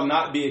 shalt thou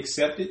not be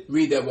accepted?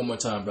 Read that one more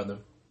time, brother.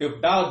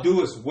 If thou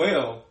doest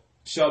well,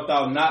 shalt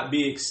thou not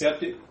be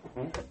accepted?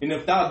 And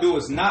if thou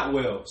doest not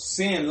well,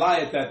 sin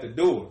lieth at the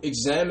door.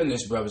 Examine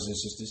this, brothers and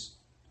sisters.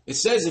 It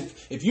says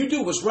if you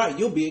do what's right,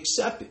 you'll be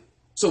accepted.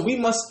 So we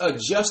must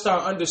adjust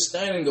our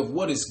understanding of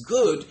what is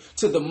good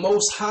to the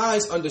Most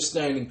High's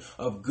understanding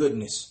of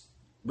goodness,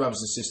 brothers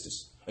and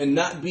sisters, and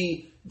not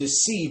be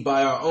deceived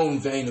by our own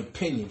vain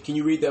opinion. Can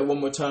you read that one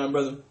more time,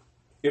 brother?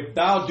 If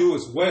thou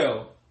doest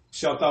well,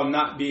 shalt thou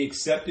not be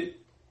accepted?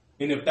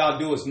 And if thou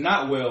doest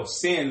not well,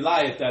 sin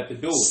lieth at the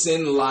door.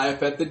 Sin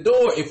lieth at the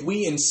door. If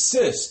we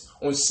insist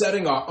on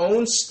setting our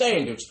own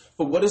standards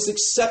for what is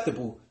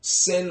acceptable,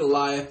 sin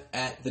lieth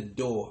at the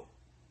door.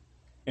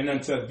 And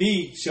unto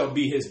thee shall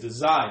be his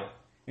desire,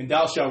 and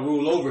thou shalt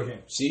rule over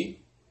him.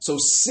 See? So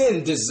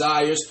sin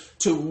desires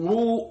to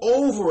rule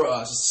over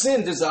us.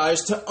 Sin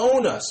desires to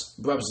own us,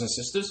 brothers and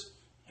sisters.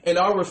 And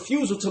our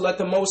refusal to let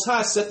the Most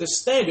High set the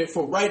standard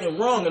for right and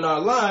wrong in our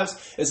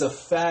lives is a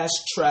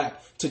fast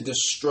track to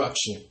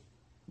destruction,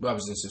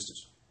 brothers and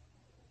sisters.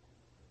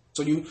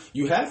 So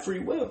you have free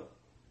will.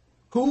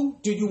 Who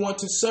do you want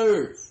to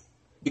serve?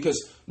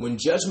 Because when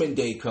judgment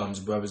day comes,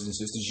 brothers and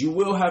sisters, you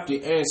will have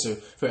to answer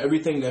for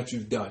everything that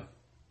you've done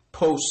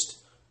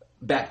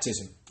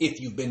post-baptism, if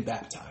you've been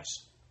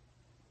baptized.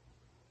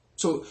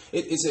 So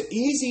it's an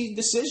easy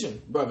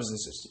decision, brothers and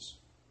sisters.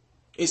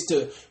 It's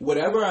to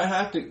whatever I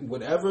have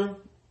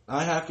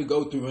to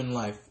go through in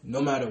life,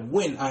 no matter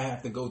when I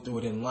have to go through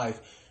it in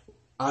life,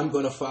 I'm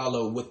going to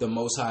follow what the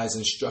Most High is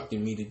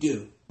instructing me to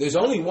do. There's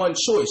only one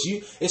choice.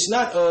 It's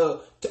not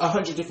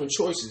 100 different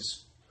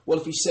choices. Well,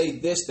 if you say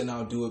this, then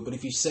I'll do it. But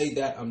if you say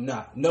that, I'm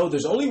not. No,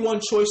 there's only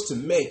one choice to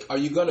make. Are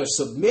you going to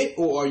submit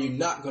or are you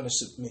not going to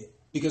submit?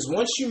 Because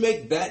once you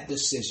make that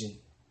decision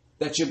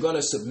that you're going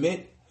to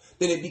submit,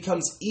 then it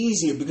becomes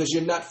easier because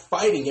you're not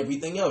fighting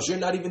everything else. You're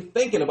not even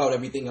thinking about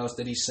everything else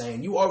that he's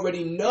saying. You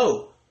already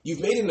know. You've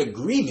made an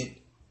agreement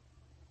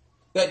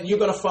that you're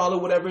going to follow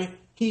whatever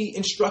he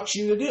instructs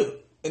you to do.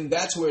 And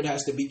that's where it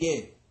has to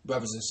begin,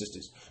 brothers and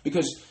sisters.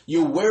 Because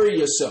you worry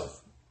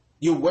yourself.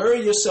 You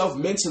worry yourself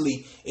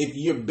mentally if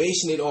you're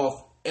basing it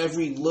off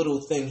every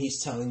little thing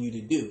he's telling you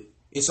to do.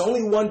 It's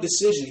only one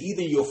decision.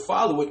 Either you'll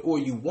follow it or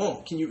you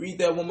won't. Can you read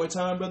that one more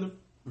time, brother?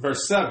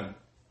 Verse 7.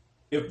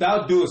 If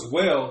thou doest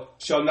well,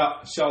 shall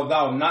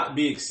thou not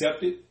be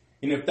accepted?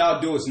 And if thou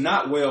doest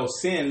not well,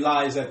 sin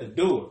lies at the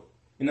door.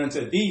 And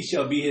unto thee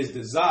shall be his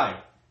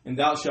desire, and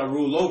thou shalt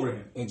rule over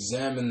him.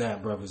 Examine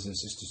that, brothers and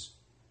sisters.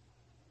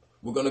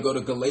 We're going to go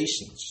to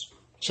Galatians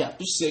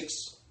chapter 6,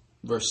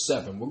 verse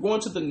 7. We're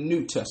going to the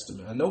New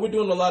Testament. I know we're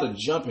doing a lot of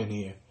jumping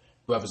here,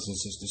 brothers and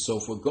sisters. So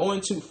if we're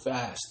going too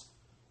fast,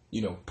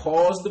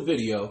 pause the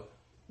video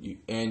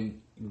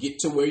and get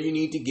to where you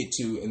need to get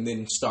to and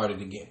then start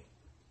it again.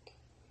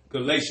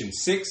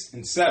 Galatians 6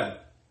 and 7.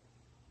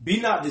 Be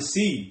not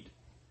deceived.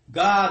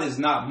 God is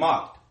not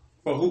mocked.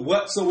 For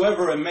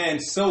whatsoever a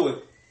man soweth,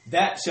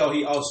 that shall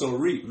he also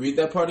reap. Read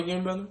that part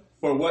again, brother.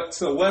 For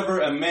whatsoever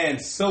a man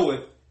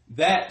soweth,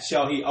 that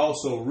shall he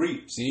also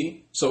reap.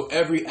 See? So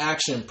every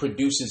action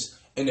produces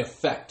an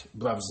effect,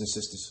 brothers and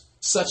sisters.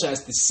 Such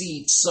as the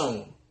seed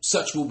sown,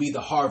 such will be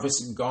the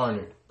harvest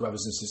garnered,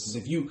 brothers and sisters.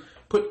 If you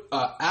put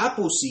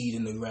apple seed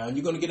in the ground,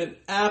 you're going to get an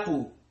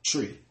apple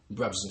tree,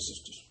 brothers and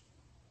sisters.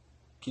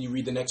 Can you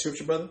read the next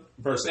scripture, brother?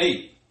 Verse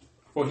 8.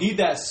 For he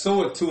that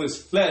soweth to his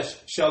flesh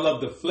shall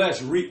of the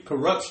flesh reap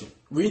corruption.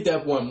 Read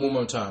that one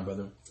more time,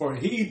 brother. For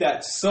he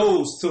that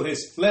sows to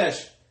his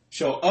flesh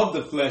shall of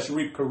the flesh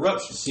reap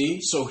corruption. See?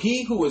 So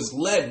he who is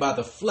led by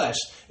the flesh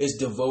is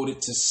devoted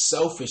to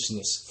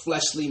selfishness,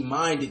 fleshly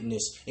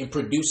mindedness, and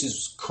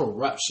produces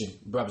corruption,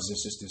 brothers and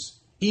sisters.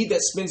 He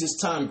that spends his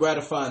time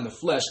gratifying the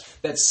flesh,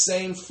 that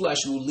same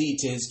flesh will lead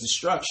to his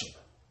destruction.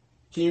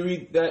 Can you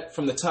read that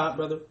from the top,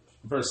 brother?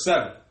 Verse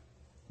 7.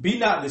 Be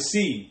not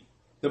deceived.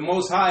 The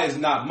Most High is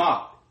not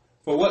mocked.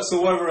 For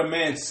whatsoever a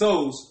man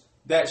sows,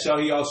 that shall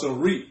he also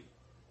reap.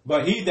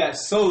 But he that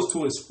sows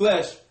to his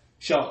flesh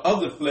shall of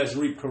the flesh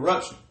reap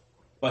corruption.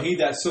 But he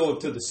that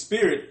soweth to the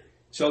Spirit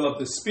shall of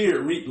the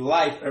Spirit reap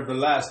life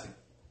everlasting.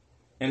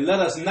 And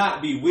let us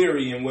not be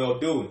weary in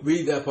well-doing.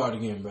 Read that part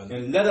again, brother.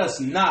 And let us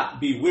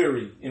not be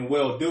weary in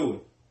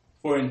well-doing.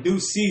 For in due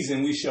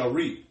season we shall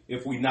reap,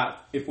 if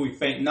we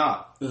faint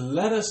not.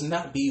 Let us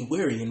not be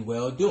weary in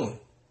well-doing.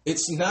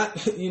 It's not,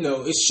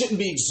 it shouldn't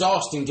be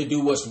exhausting to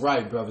do what's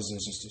right, brothers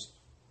and sisters.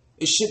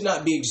 It should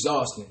not be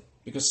exhausting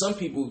because some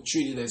people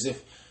treat it as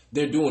if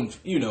they're doing,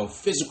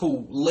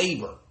 physical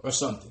labor or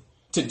something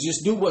to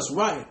just do what's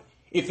right.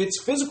 If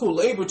it's physical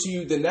labor to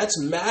you, then that's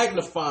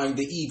magnifying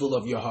the evil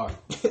of your heart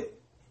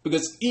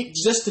because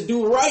just to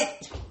do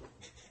right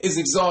is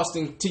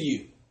exhausting to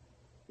you.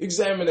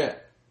 Examine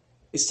that.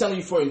 It's telling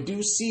you for in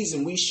due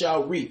season we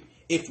shall reap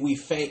if we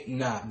faint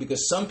not,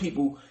 because some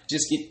people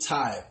just get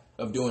tired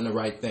of doing the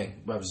right thing,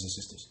 brothers and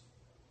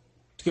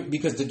sisters.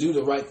 Because to do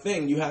the right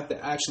thing, you have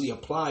to actually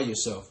apply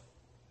yourself.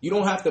 You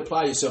don't have to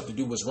apply yourself to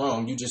do what's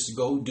wrong. You just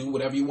go do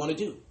whatever you want to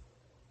do.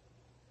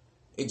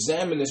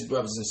 Examine this,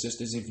 brothers and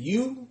sisters. If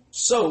you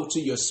sow to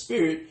your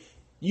spirit,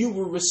 you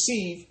will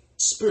receive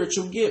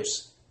spiritual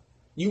gifts.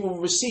 You will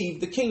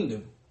receive the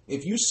kingdom.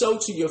 If you sow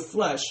to your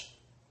flesh,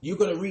 you're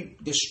going to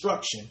reap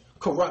destruction,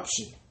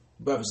 corruption,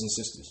 brothers and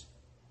sisters.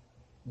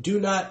 Do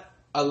not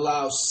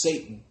allow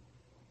Satan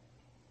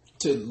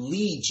to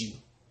lead you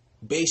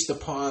based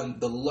upon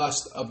the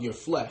lust of your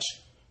flesh,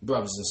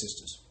 brothers and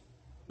sisters.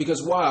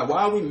 Because why?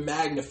 Why are we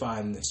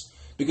magnifying this?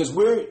 Because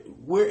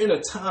we're in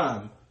a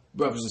time,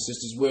 brothers and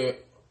sisters, where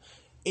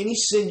any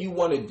sin you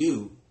want to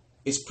do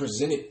is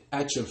presented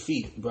at your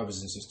feet,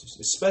 brothers and sisters,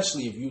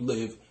 especially if you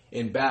live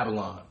in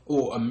Babylon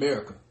or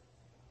America.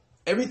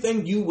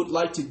 Everything you would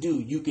like to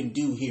do, you can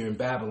do here in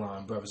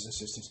Babylon, brothers and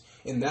sisters.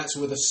 And that's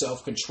where the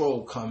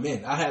self-control come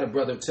in. I had a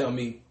brother tell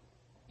me,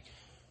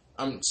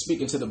 I'm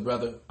speaking to the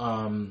brother.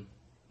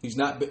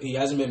 He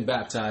hasn't been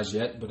baptized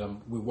yet, but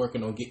we're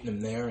working on getting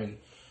him there. And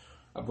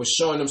I was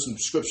showing him some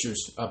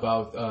scriptures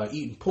about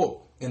eating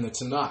pork in the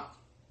Tanakh.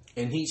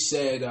 And he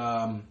said,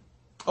 oh,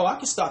 I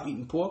can stop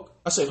eating pork.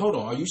 I said, hold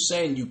on, are you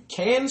saying you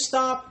can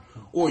stop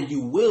or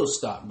you will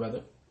stop,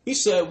 brother? He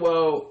said,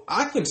 well,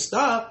 I can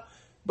stop,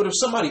 but if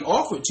somebody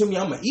offered it to me,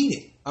 I'm going to eat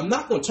it. I'm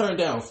not going to turn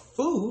down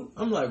food.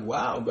 I'm like,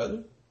 wow,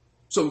 brother.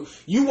 So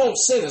you won't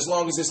sin as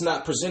long as it's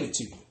not presented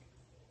to you.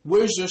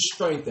 Where's your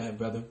strength at,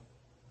 brother?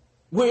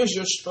 Where's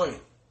your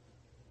strength?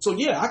 So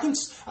yeah, I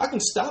can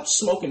stop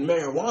smoking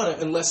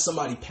marijuana unless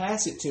somebody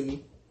pass it to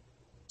me.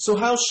 So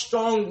how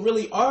strong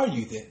really are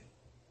you then?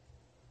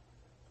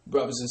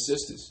 Brothers and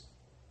sisters,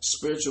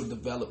 spiritual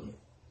development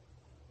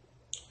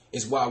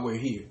is why we're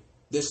here.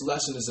 This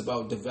lesson is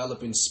about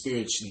developing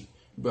spiritually,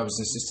 brothers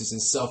and sisters, in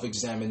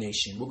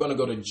self-examination. We're going to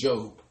go to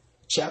Job,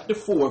 chapter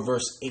 4,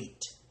 verse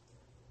 8.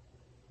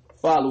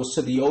 Follows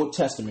to the Old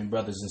Testament,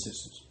 brothers and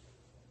sisters.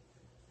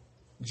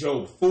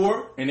 Job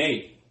 4 and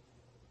 8.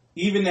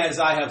 Even as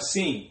I have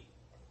seen,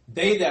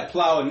 they that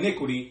plow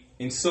iniquity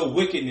and sow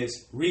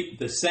wickedness reap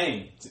the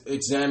same.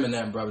 Examine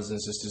that, brothers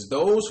and sisters.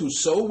 Those who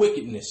sow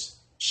wickedness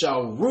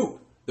shall reap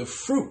the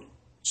fruit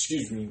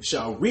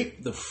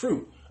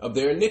of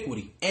their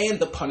iniquity and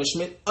the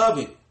punishment of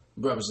it,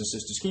 brothers and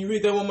sisters. Can you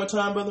read that one more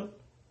time, brother?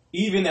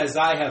 Even as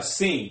I have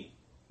seen,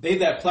 they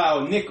that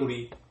plow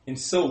iniquity and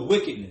sow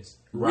wickedness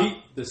reap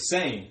the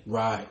same.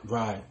 Right.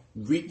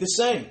 Reap the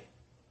same.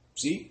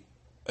 See?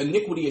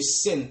 Iniquity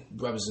is sin,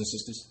 brothers and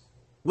sisters.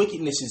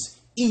 Wickedness is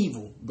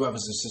evil,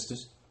 brothers and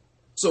sisters.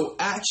 So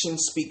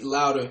actions speak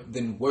louder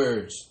than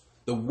words.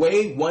 The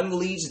way one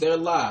leads their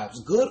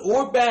lives, good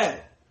or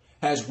bad,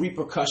 has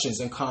repercussions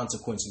and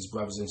consequences,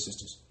 brothers and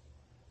sisters.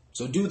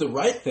 So do the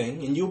right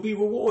thing and you'll be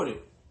rewarded.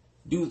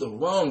 Do the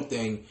wrong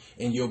thing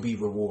and you'll be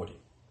rewarded.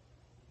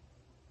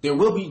 There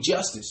will be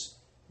justice,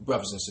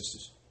 brothers and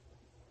sisters.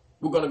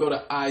 We're going to go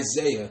to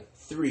Isaiah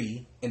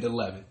 3 and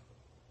 11.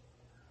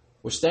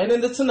 We're standing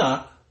in the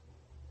Tanakh,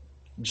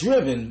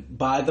 driven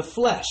by the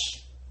flesh.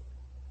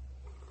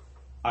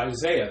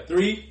 Isaiah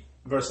 3,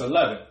 verse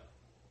 11.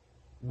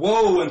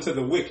 Woe unto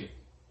the wicked!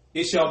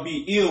 It shall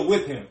be ill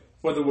with him,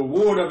 for the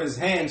reward of his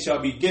hand shall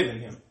be given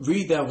him.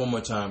 Read that one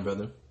more time,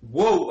 brother.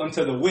 Woe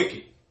unto the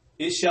wicked!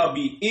 It shall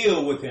be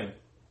ill with him,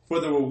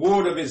 for the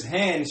reward of his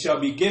hand shall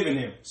be given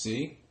him.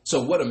 See?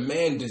 So what a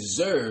man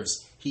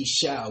deserves, he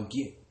shall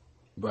get,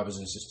 brothers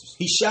and sisters.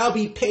 He shall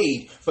be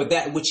paid for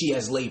that which he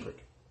has labored.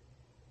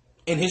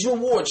 And his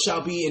reward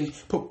shall be in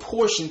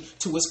proportion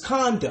to his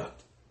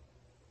conduct.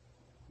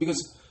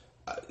 Because,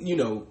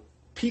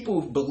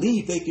 people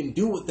believe they can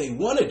do what they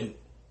want to do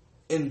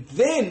and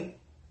then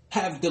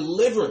have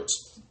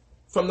deliverance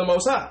from the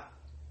Most High.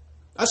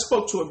 I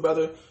spoke to a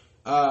brother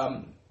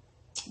a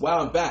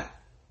while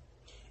back.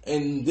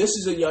 And this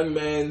is a young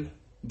man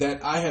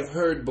that I have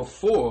heard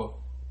before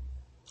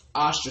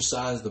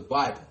ostracize the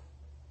Bible.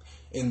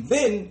 And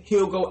then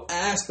he'll go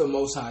ask the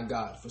Most High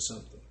God for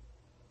something.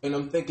 And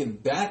I'm thinking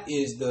that's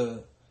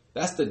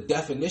the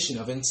definition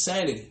of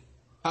insanity.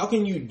 How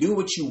can you do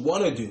what you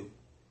want to do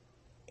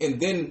and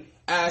then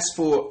ask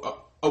for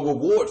a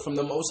reward from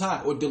the Most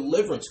High or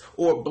deliverance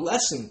or a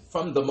blessing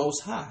from the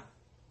Most High?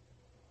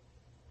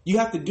 You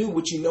have to do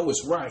what you know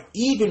is right,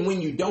 even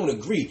when you don't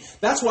agree.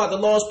 That's why the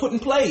law is put in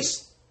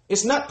place.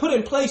 It's not put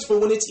in place for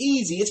when it's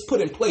easy. It's put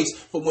in place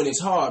for when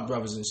it's hard,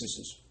 brothers and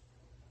sisters.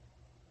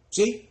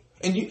 See?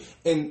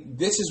 And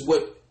this is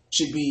what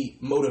should be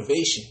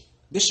motivation.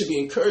 This should be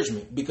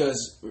encouragement,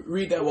 because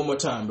read that one more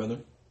time, brother.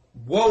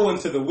 Woe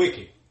unto the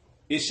wicked!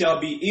 It shall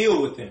be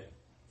ill with him,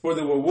 for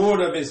the reward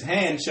of his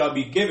hand shall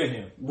be given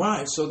him.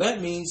 Right, so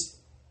that means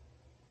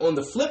on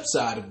the flip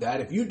side of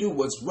that, if you do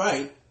what's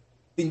right,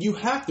 then you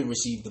have to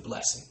receive the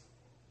blessing.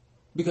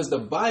 Because the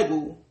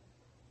Bible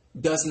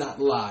does not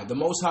lie. The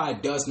Most High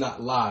does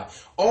not lie.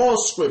 All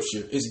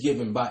scripture is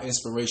given by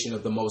inspiration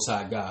of the Most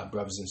High God,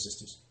 brothers and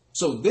sisters.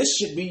 So this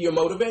should be your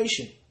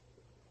motivation.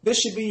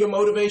 This should be your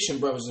motivation,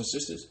 brothers and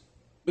sisters.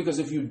 Because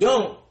if you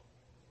don't,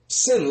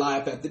 sin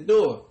lieth at the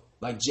door,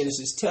 like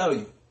Genesis tell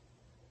you.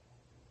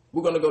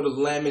 We're going to go to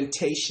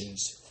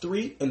Lamentations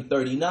 3 and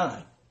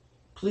 39.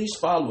 Please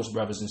follow us,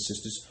 brothers and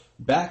sisters,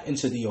 back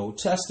into the Old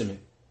Testament.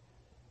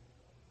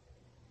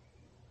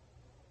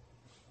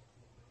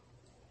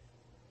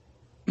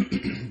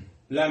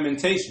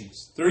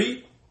 Lamentations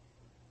 3,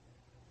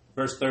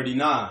 verse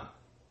 39.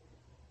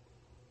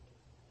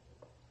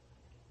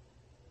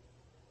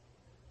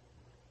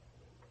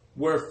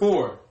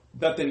 Wherefore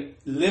doth the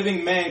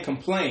living man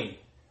complain,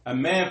 a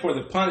man for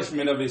the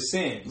punishment of his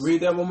sins?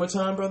 Read that one more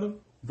time, brother.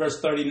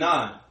 Verse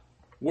 39.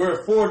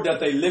 Wherefore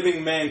doth a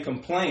living man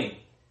complain,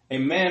 a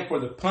man for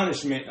the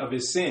punishment of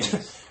his sins?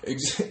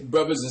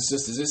 Brothers and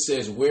sisters, it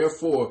says,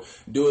 wherefore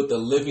doeth the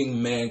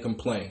living man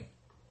complain?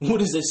 What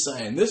is this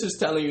saying? This is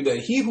telling you that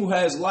he who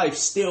has life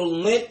still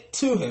lent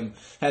to him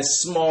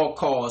has small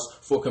cause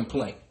for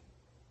complaint.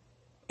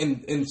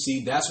 And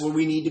see, that's where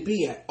we need to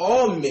be at.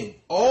 All men,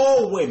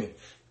 all women,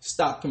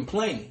 stop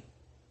complaining.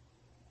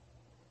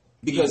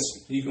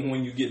 Because even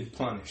when you're getting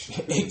punished.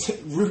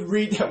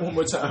 Read that one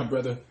more time,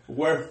 brother.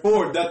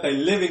 Wherefore doth a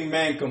living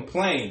man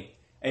complain,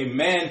 a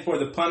man for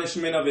the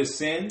punishment of his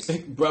sins?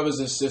 Brothers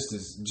and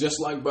sisters, just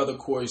like Brother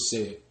Corey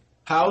said,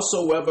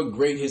 howsoever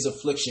great his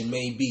affliction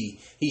may be,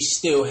 he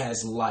still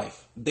has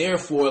life.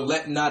 Therefore,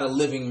 let not a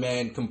living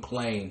man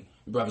complain,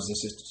 brothers and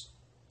sisters.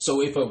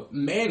 So if a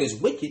man is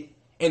wicked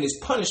and is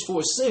punished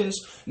for his sins,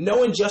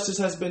 no injustice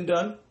has been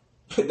done.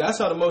 That's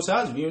how the Most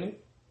High is viewing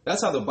it.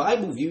 That's how the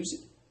Bible views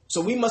it.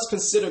 So we must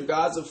consider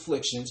God's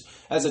afflictions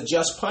as a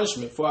just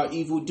punishment for our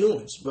evil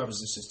doings, brothers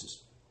and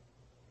sisters.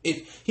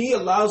 If he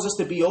allows us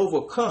to be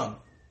overcome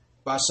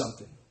by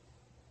something,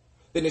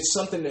 then it's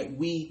something that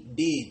we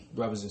did,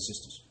 brothers and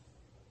sisters.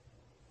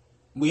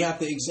 We have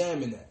to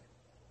examine that.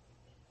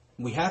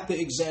 We have to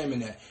examine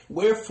that.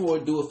 Wherefore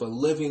doeth a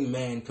living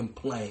man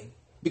complain?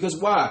 Because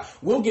why?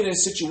 We'll get in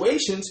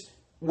situations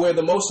where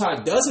the Most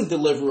High doesn't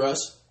deliver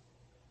us,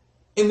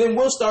 and then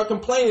we'll start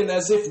complaining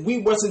as if we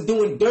wasn't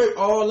doing dirt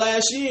all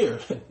last year.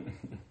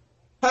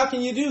 How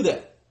can you do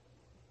that?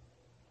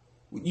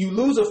 You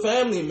lose a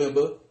family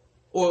member,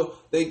 or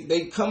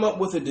they come up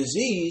with a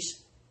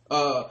disease,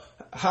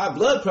 high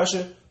blood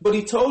pressure, but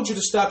he told you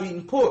to stop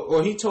eating pork,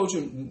 or he told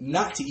you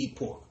not to eat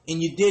pork,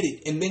 and you did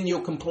it, and then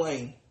you'll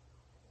complain.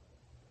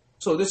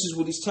 So this is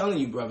what he's telling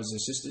you, brothers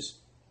and sisters.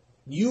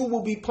 You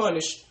will be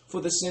punished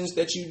for the sins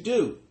that you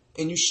do,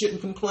 and you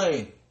shouldn't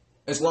complain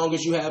as long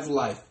as you have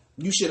life.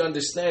 You should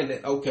understand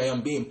that, okay,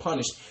 I'm being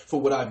punished for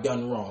what I've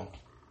done wrong.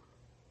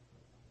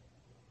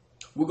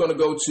 We're going to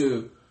go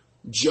to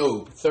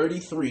Job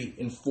 33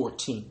 and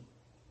 14.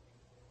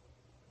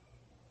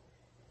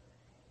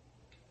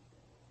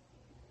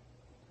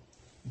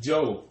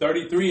 Job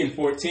 33 and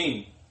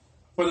 14.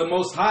 For the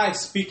Most High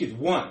speaketh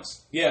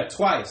once, yea,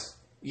 twice,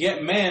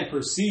 yet man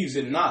perceives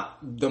it not.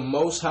 The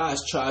Most High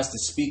tries to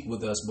speak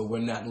with us, but we're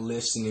not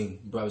listening,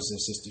 brothers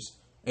and sisters.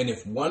 And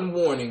if one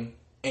warning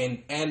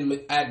and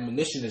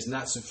admonition is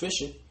not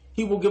sufficient,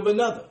 he will give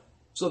another.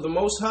 So the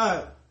Most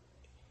High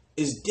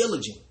is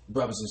diligent,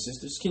 brothers and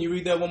sisters. Can you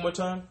read that one more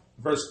time?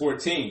 Verse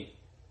 14.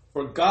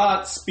 For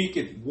God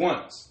speaketh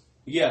once,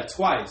 yea,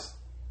 twice,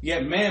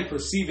 yet man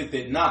perceiveth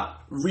it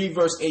not. Read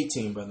verse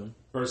 18, brother.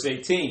 Verse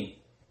 18.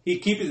 He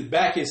keepeth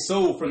back his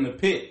soul from the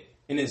pit,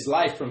 and his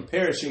life from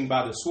perishing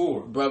by the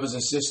sword. Brothers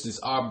and sisters,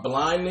 our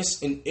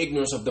blindness and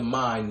ignorance of the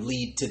mind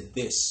lead to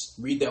this.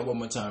 Read that one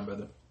more time,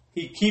 brother.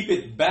 He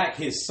keepeth back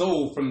his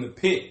soul from the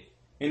pit,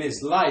 and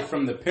his life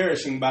from the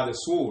perishing by the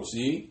sword.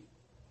 See?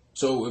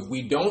 So if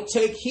we don't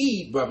take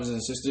heed, brothers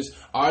and sisters,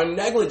 our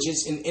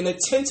negligence and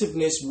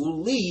inattentiveness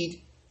will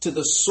lead to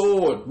the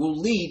sword, will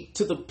lead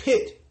to the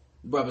pit,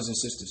 brothers and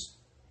sisters.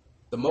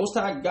 The Most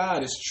High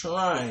God is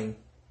trying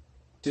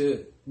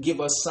to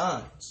give us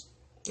signs.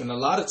 And a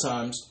lot of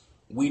times,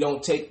 we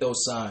don't take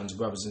those signs,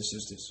 brothers and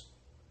sisters.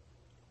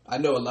 I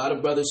know a lot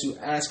of brothers who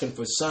are asking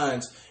for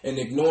signs and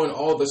ignoring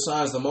all the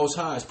signs the Most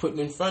High is putting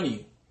in front of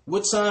you.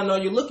 What sign are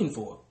you looking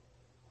for?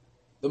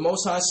 The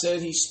Most High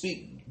said he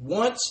speak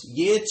once,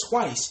 yea,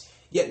 twice,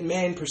 yet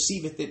man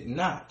perceiveth it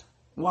not.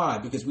 Why?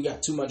 Because we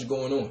got too much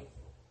going on.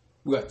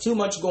 We got too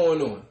much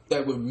going on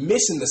that we're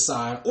missing the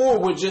sign, or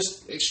we're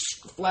just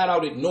flat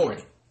out ignoring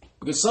it.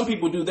 Because some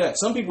people do that.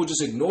 Some people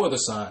just ignore the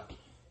sign,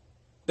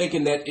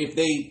 thinking that if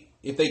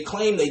they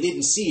claim they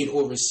didn't see it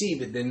or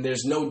receive it, then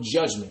there's no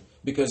judgment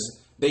because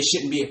they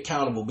shouldn't be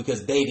accountable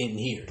because they didn't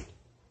hear it.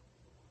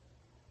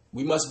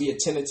 We must be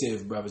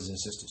attentive, brothers and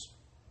sisters.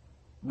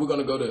 We're going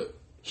to go to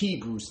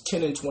Hebrews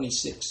 10 and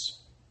 26.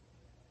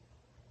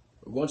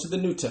 We're going to the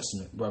New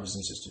Testament, brothers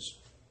and sisters.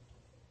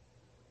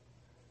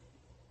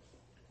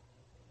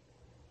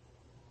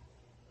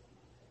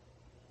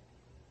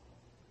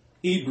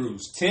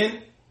 Hebrews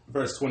 10,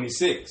 verse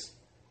 26.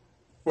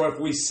 For if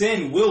we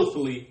sin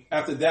willfully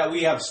after that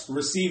we have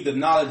received the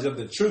knowledge of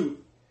the truth,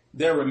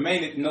 there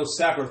remaineth no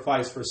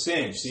sacrifice for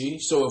sin. See,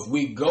 so if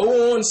we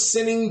go on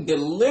sinning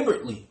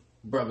deliberately,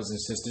 brothers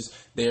and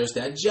sisters, there's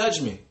that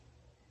judgment.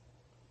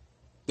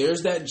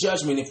 There's that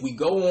judgment if we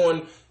go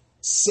on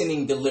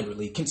sinning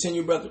deliberately.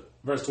 Continue, brother.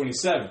 Verse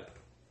 27.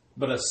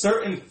 But a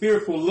certain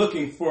fearful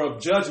looking for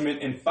of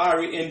judgment and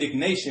fiery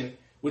indignation,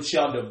 which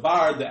shall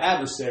devour the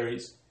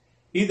adversaries,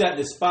 he that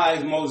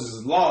despised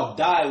Moses' law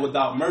died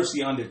without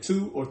mercy under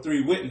 2 or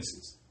 3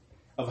 witnesses.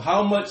 Of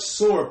how much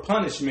sore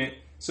punishment,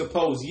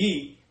 suppose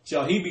ye,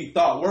 shall he be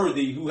thought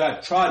worthy who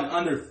hath trodden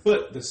under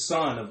foot the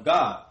Son of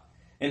God,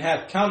 and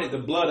hath counted the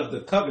blood of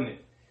the covenant,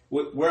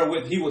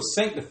 wherewith he was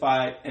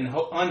sanctified an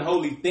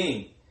unholy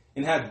thing,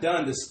 and hath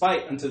done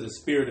despite unto the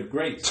Spirit of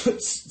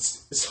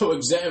grace. So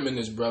examine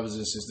this, brothers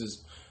and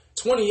sisters.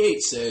 28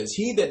 says,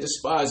 he that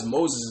despised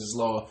Moses'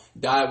 law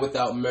died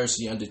without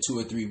mercy under 2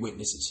 or 3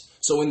 witnesses.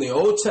 So in the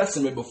Old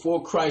Testament,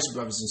 before Christ,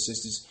 brothers and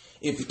sisters,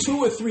 if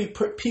 2 or 3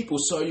 people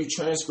saw you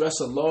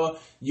transgress a law,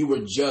 you were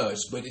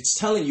judged. But it's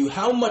telling you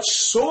how much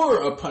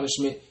sorer a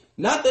punishment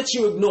Not that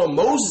you ignore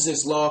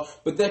Moses' law,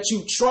 but that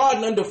you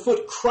trod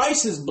underfoot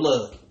Christ's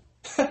blood.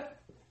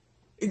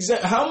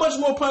 Exactly. How much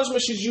more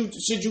punishment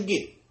should you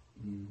get?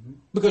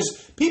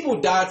 Because people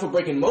died for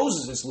breaking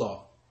Moses'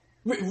 law.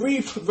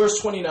 Read verse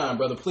 29,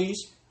 brother,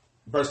 please.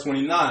 Verse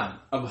 29,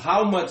 of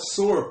how much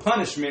sore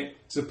punishment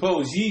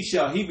suppose ye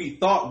shall he be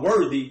thought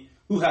worthy,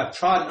 who have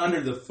trodden under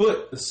the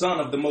foot the Son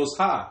of the Most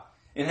High,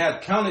 and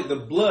have counted the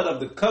blood of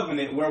the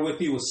covenant wherewith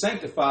he was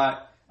sanctified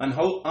an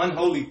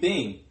unholy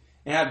thing,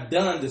 and have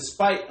done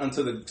despite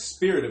unto the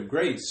Spirit of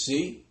grace.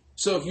 See?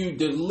 So if you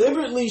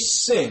deliberately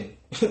sin,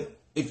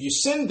 if you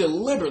sin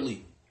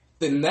deliberately,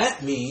 then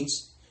that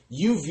means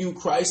you view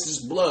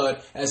Christ's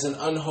blood as an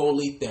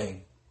unholy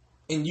thing.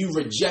 And you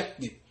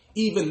reject it,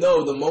 even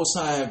though the Most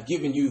High have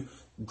given you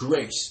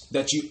grace,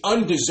 that you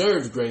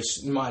undeserved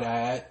grace, might I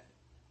add.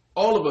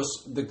 All of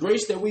us, the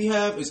grace that we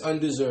have is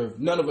undeserved.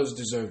 None of us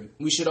deserve it.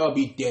 We should all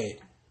be dead.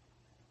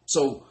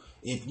 So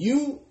if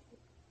you,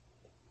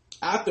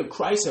 after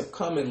Christ have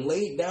come and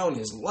laid down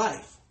his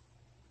life,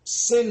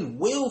 sin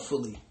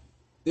willfully,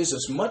 there's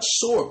a much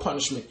sorer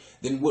punishment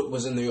than what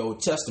was in the Old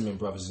Testament,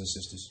 brothers and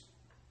sisters.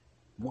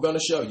 We're going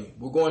to show you.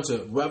 We're going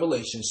to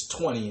Revelations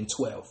 20 and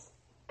 12.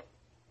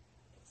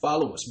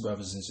 Follow us,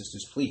 brothers and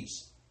sisters,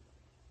 please.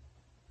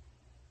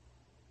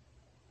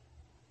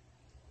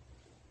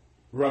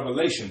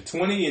 Revelation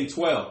 20 and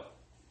 12.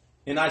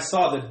 And I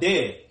saw the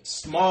dead,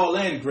 small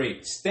and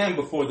great, stand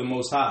before the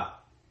Most High.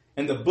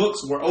 And the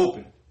books were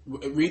opened.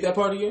 Read that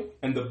part again.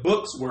 And the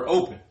books were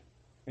opened.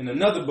 And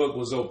another book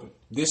was opened.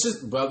 This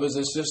is, brothers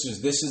and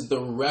sisters, this is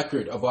the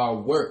record of our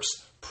works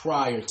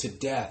prior to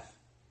death.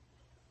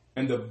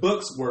 And the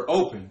books were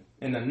opened.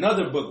 And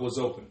another book was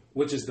opened,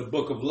 which is the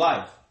book of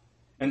life.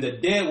 And the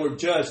dead were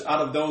judged out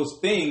of those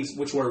things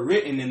which were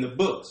written in the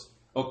books,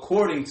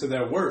 according to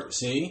their works.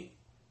 See?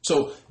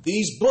 So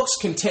these books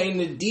contain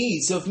the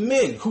deeds of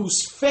men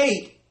whose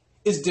fate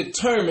is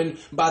determined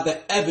by the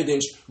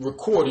evidence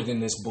recorded in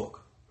this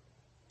book.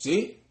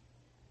 See?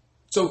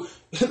 So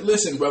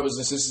listen, brothers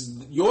and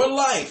sisters, your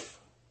life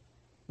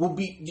will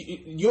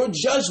be, your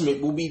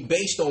judgment will be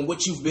based on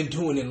what you've been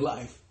doing in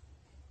life.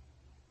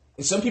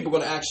 And some people are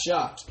going to act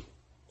shocked.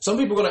 Some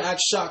people are going to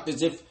act shocked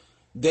as if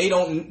they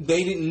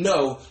didn't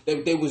know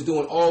that they was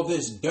doing all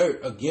this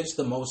dirt against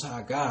the Most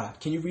High God.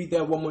 Can you read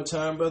that one more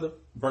time, brother?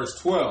 Verse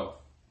 12.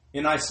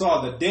 And I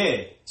saw the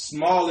dead,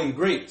 small and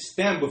great,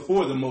 stand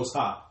before the Most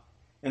High.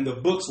 And the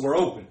books were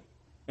opened.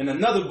 And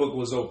another book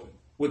was opened,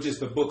 which is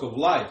the book of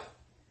life.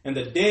 And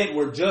the dead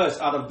were judged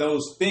out of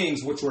those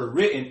things which were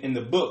written in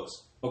the books,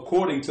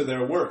 according to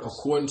their works.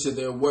 According to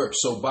their works.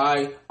 So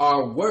by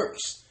our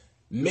works,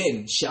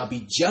 men shall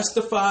be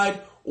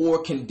justified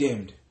or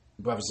condemned,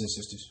 brothers and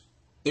sisters.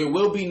 There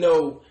will be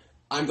no,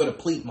 I'm going to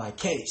plead my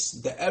case.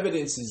 The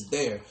evidence is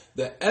there.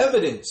 The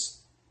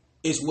evidence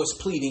is what's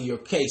pleading your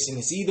case. And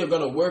it's either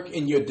going to work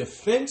in your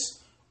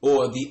defense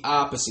or the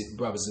opposite,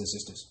 brothers and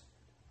sisters.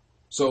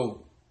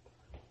 So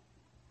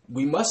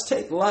we must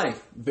take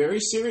life very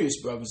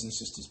serious, brothers and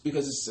sisters,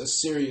 because it's a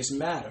serious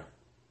matter.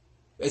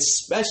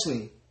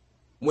 Especially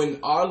when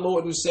our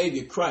Lord and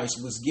Savior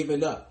Christ was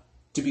given up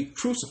to be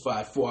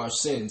crucified for our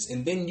sins.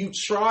 And then you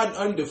trod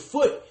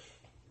underfoot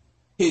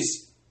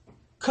his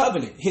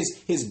covenant,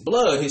 his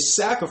blood, his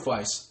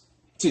sacrifice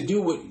to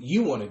do what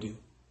you want to do.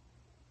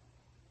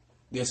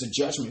 There's a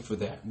judgment for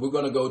that. We're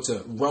going to go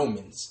to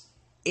Romans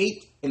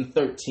 8 and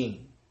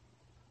 13.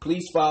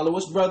 Please follow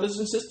us, brothers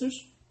and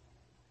sisters.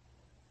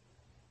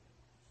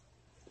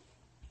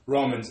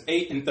 Romans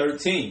 8 and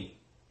 13.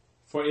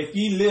 For if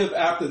ye live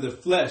after the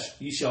flesh,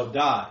 ye shall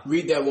die.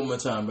 Read that one more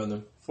time,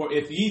 brother. For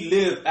if ye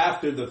live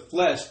after the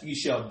flesh, ye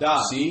shall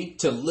die. See,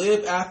 to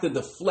live after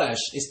the flesh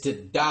is to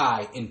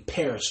die and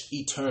perish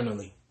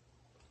eternally.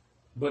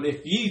 But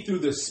if ye through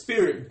the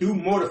Spirit do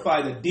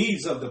mortify the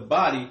deeds of the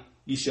body,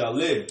 ye shall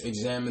live.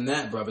 Examine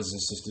that, brothers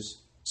and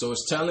sisters. So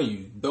it's telling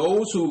you,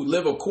 those who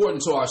live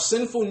according to our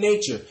sinful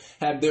nature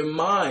have their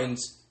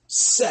minds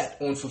set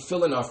on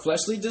fulfilling our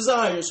fleshly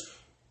desires,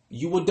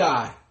 you will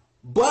die.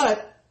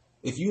 But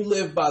if you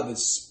live by the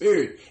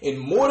Spirit and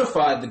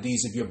mortify the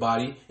deeds of your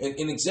body,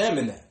 and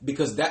examine that,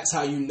 because that's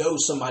how you know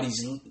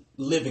somebody's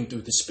living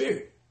through the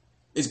Spirit.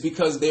 It's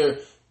because they're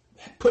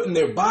putting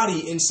their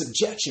body in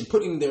subjection,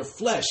 putting their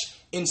flesh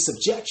in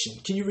subjection.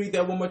 Can you read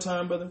that one more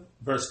time, brother?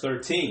 Verse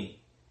 13.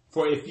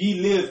 For if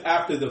ye live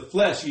after the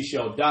flesh, ye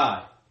shall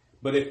die.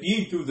 But if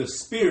ye through the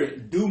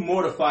Spirit do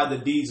mortify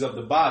the deeds of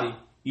the body,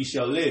 ye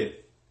shall live.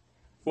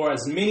 For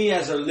as many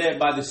as are led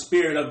by the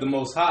Spirit of the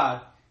Most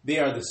High, they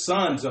are the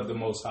sons of the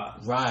Most High.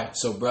 Right.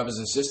 So, brothers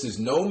and sisters,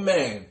 no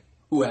man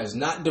who has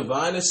not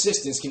divine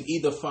assistance can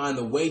either find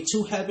the way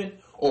to heaven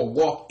or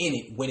walk in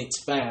it when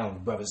it's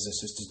found, brothers and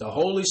sisters. The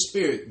Holy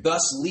Spirit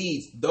thus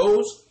leads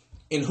those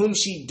in whom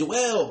she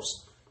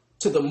dwells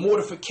to the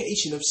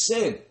mortification of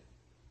sin.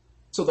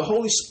 So the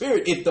Holy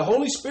Spirit, if the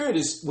Holy Spirit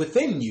is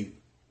within you,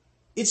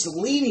 it's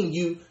leading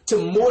you to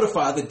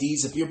mortify the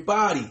deeds of your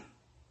body.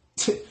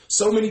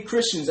 So many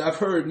Christians I've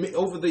heard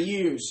over the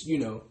years,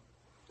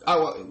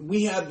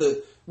 we have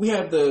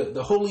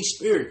the Holy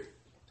Spirit.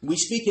 We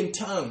speak in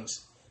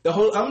tongues.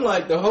 I'm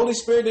like, the Holy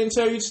Spirit didn't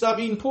tell you to stop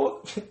eating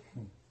pork.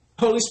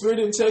 Holy Spirit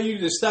didn't tell you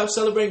to stop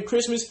celebrating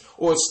Christmas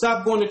or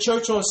stop going to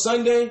church on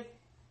Sunday.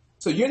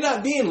 So you're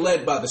not being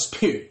led by the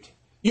Spirit.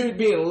 You're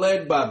being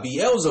led by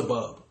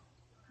Beelzebub.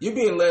 You're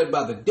being led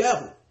by the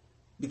devil.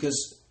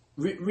 Because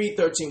read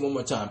 13 one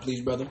more time,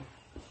 please, brother.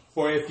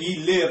 For if ye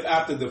live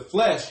after the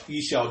flesh,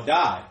 ye shall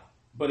die.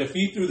 But if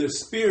ye through the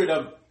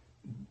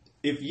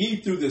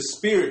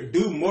Spirit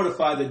do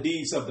mortify the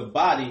deeds of the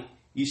body,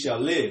 ye shall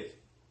live.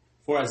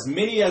 For as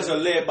many as are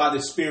led by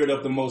the Spirit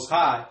of the Most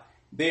High,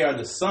 they are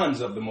the sons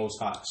of the Most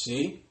High.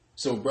 See?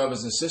 So,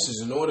 brothers and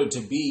sisters, in order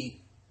to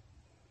be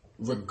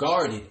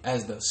regarded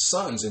as the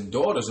sons and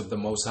daughters of the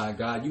Most High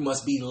God, you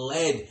must be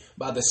led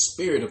by the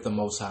Spirit of the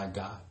Most High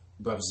God,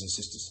 brothers and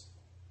sisters.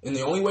 And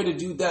the only way to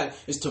do that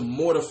is to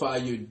mortify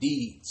your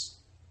deeds.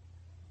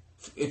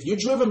 If you're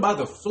driven by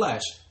the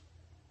flesh,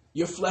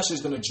 your flesh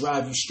is going to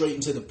drive you straight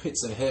into the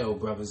pits of hell,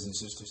 brothers and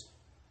sisters.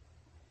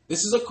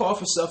 This is a call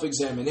for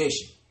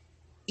self-examination.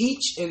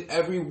 Each and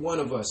every one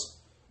of us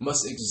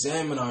must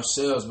examine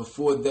ourselves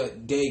before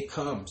that day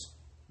comes,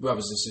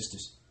 brothers and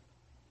sisters.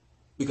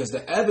 Because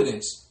the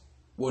evidence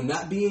will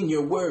not be in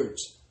your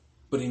words,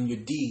 but in your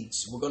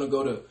deeds. We're going to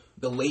go to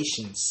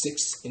Galatians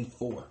 6 and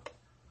 4.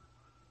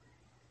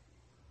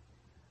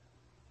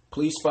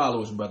 Please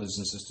follow us, brothers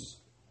and sisters.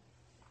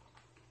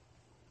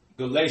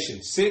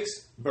 Galatians 6,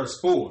 verse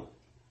 4.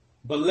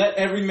 But let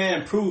every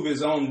man prove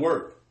his own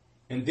work,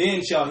 and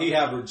then shall he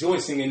have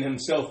rejoicing in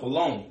himself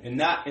alone, and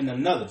not in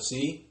another.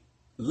 See?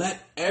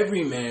 Let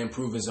every man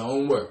prove his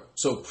own work.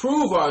 So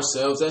prove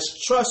ourselves as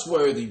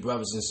trustworthy,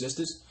 brothers and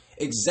sisters.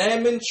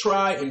 Examine,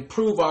 try, and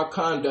prove our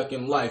conduct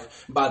in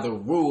life by the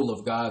rule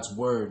of God's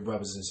word,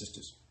 brothers and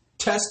sisters.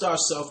 Test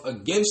ourselves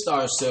against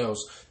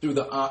ourselves through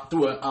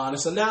an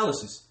honest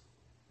analysis.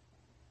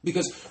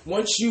 Because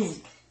once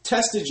you've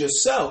tested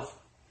yourself,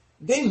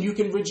 then you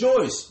can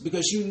rejoice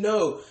because you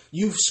know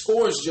you've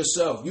scourged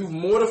yourself. You've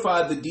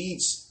mortified the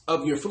deeds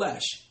of your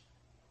flesh.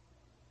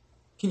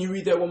 Can you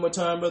read that one more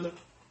time, brother?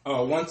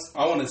 I want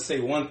to say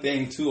one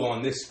thing, too,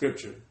 on this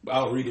scripture.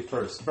 I'll read it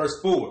first. Verse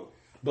 4.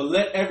 But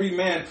let every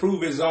man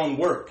prove his own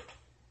work,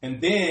 and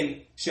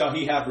then shall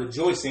he have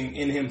rejoicing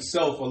in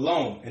himself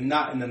alone and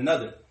not in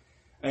another.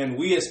 And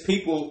we as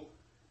people,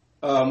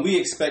 we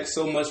expect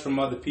so much from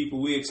other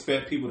people. We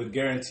expect people to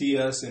guarantee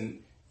us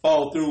and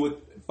follow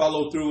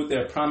through with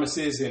their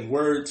promises and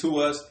word to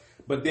us.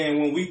 But then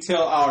when we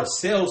tell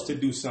ourselves to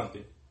do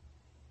something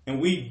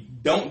and we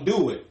don't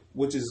do it,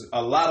 which is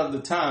a lot of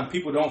the time,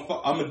 people don't,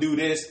 I'm going to do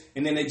this,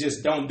 and then they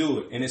just don't do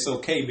it. And it's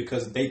okay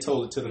because they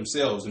told it to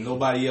themselves and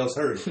nobody else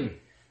heard it.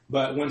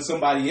 But when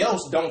somebody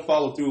else don't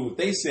follow through what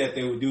they said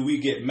they would do, we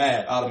get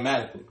mad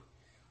automatically.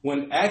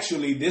 When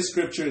actually this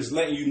scripture is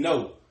letting you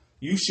know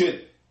you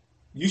should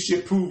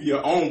prove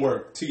your own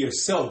work to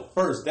yourself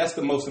first. That's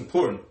the most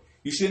important.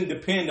 You shouldn't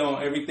depend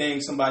on everything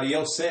somebody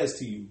else says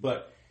to you,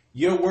 but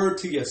your word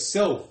to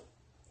yourself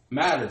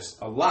matters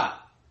a lot.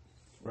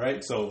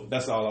 Right? So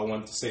that's all I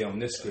wanted to say on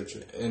this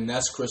scripture. And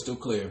that's crystal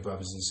clear,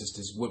 brothers and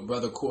sisters. What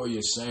Brother Corey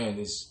is saying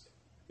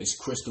is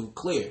crystal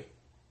clear.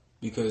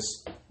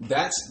 Because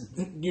that's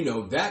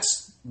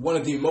one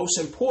of the most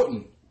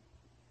important,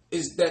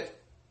 is that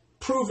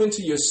proving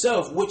to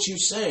yourself what you're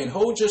saying.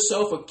 Hold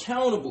yourself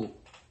accountable.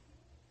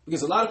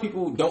 Because a lot of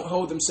people don't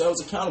hold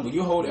themselves accountable.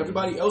 You hold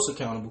everybody else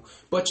accountable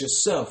but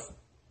yourself.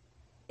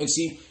 And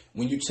see,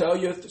 when you tell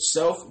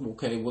yourself,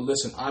 okay, well,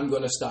 listen, I'm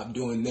going to stop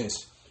doing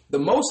this. The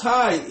Most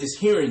High is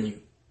hearing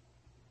you.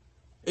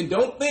 And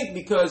don't think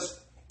because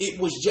it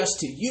was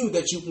just to you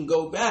that you can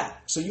go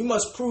back. So you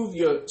must prove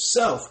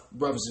yourself,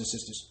 brothers and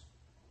sisters,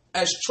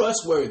 as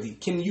trustworthy.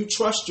 Can you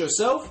trust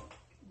yourself?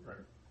 Right.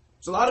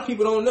 So a lot of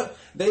people don't know.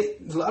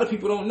 A lot of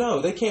people don't know.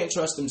 They can't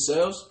trust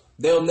themselves.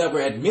 They'll never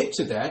admit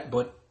to that,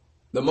 but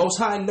the Most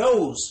High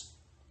knows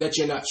that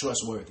you're not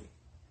trustworthy.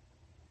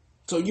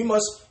 So you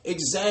must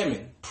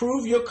examine,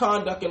 prove your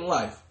conduct in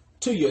life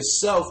to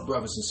yourself,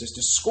 brothers and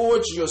sisters.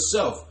 Scourge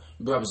yourself,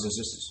 brothers and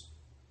sisters.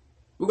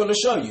 We're going to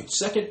show you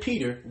 2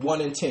 Peter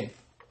 1 and 10.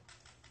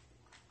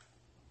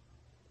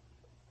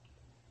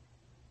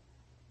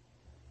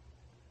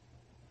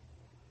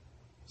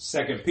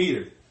 Second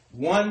Peter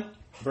 1,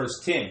 verse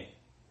 10.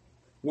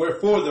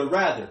 Wherefore the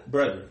rather,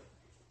 brethren,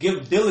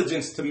 give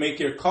diligence to make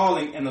your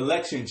calling and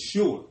election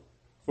sure.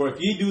 For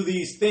if ye do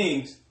these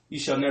things, ye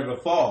shall never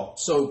fall.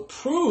 So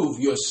prove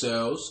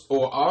yourselves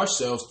or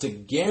ourselves to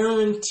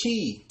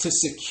guarantee, to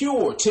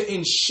secure, to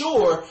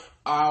ensure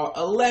our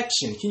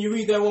election. Can you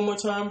read that one more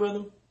time,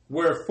 brother?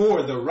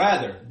 Wherefore the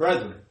rather,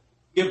 brethren,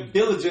 give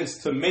diligence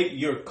to make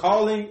your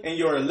calling and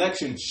your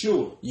election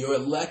sure. Your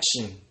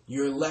election.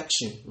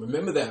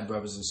 Remember that,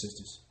 brothers and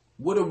sisters.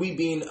 What are we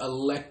being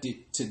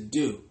elected to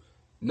do?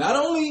 Not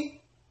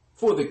only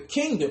for the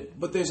kingdom,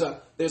 but there's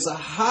a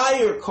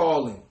higher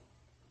calling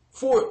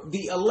for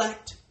the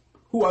elect,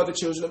 who are the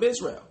children of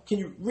Israel. Can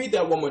you read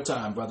that one more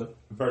time, brother?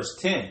 Verse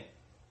 10.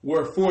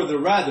 Wherefore the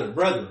rather,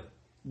 brethren,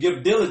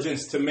 give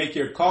diligence to make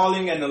your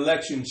calling and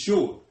election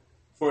sure.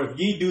 For if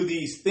ye do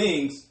these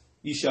things,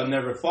 ye shall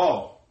never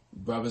fall.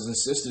 Brothers and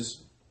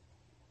sisters,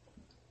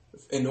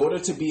 In order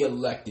to be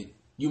elected,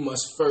 you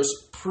must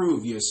first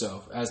prove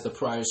yourself, as the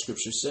prior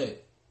scripture said.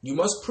 You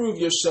must prove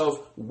yourself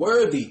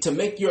worthy to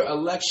make your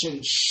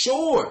election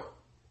sure.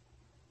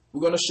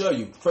 We're going to show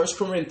you 1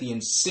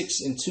 Corinthians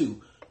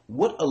 6:2.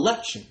 What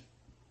election?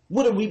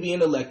 What are we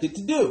being elected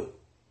to do?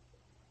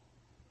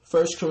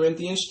 1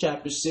 Corinthians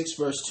chapter 6,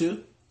 verse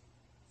 2.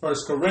 1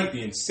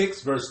 Corinthians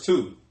 6, verse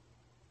 2.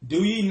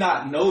 Do ye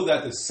not know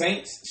that the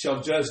saints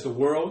shall judge the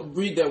world?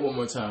 Read that one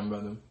more time,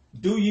 brother.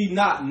 Do ye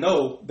not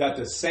know that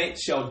the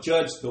saints shall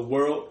judge the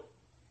world?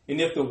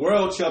 And if the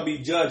world shall be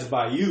judged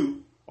by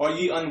you, are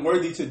ye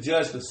unworthy to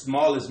judge the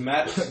smallest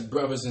matters?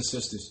 Brothers and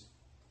sisters,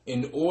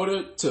 in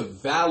order to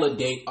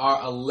validate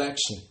our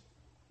election,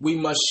 we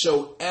must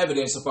show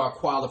evidence of our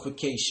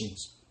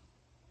qualifications.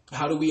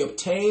 How do we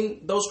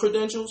obtain those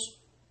credentials?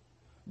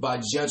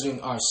 By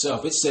judging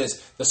ourselves. It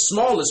says the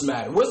smallest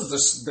matter. What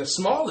is the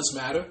smallest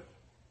matter?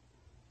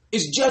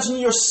 Is judging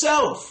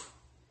yourself.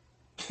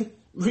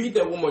 Read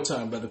that one more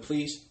time, brother,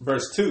 please.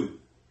 Verse 2.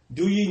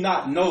 Do ye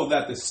not know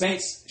that the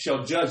saints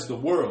shall judge the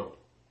world?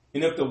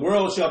 And if the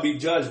world shall be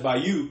judged by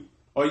you,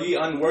 are ye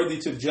unworthy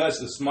to judge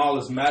the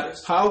smallest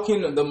matters? How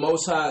can the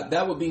Most High,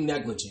 that would be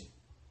negligent,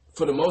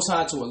 for the Most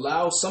High to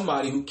allow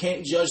somebody who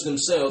can't judge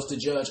themselves to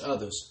judge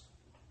others,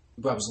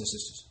 brothers and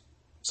sisters.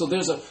 So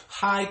there's a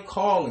high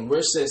calling where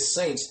it says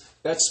saints,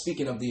 that's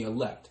speaking of the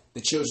elect,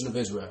 the children of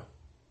Israel.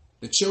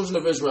 The children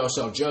of Israel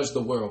shall judge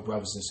the world,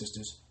 brothers and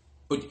sisters.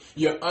 But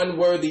you're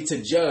unworthy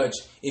to judge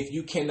if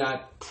you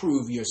cannot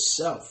prove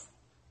yourself,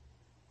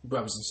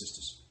 brothers and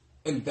sisters.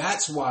 And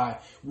that's why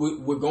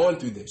we're going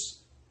through this,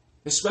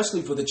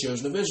 especially for the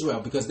children of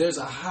Israel, because there's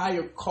a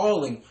higher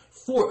calling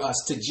for us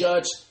to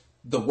judge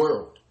the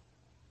world.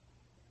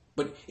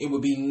 But it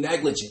would be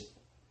negligent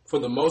for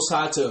the Most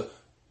High to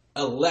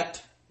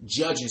elect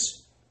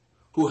judges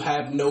who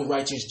have no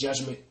righteous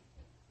judgment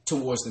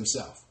towards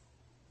themselves.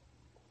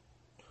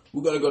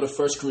 We're going to go to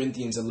 1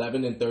 Corinthians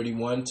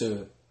 11:31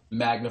 to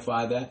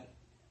magnify that.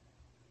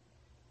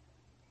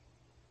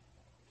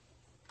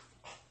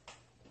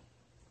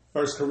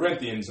 1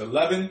 Corinthians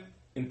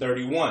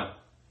 11:31.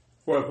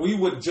 For if we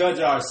would judge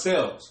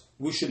ourselves,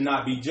 we should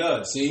not be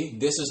judged. See,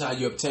 this is how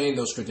you obtain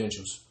those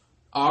credentials.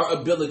 Our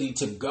ability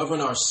to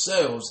govern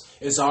ourselves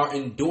is our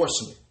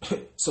endorsement.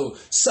 So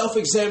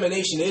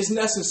self-examination is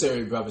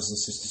necessary, brothers and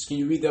sisters. Can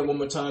you read that one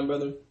more time,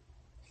 brother?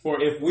 For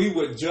if we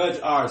would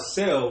judge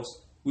ourselves,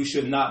 we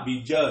should not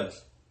be judged.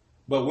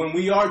 But when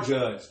we are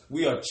judged,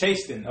 we are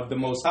chastened of the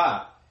Most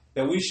High,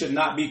 that we should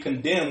not be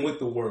condemned with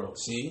the world.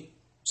 See?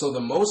 So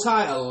the Most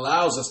High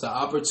allows us the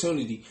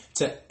opportunity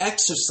to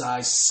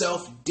exercise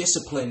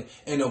self-discipline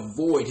and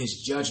avoid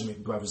his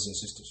judgment, brothers and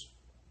sisters.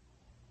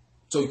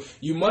 So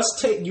you must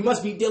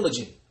be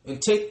diligent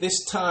and take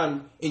this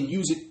time and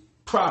use it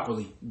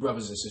properly,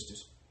 brothers and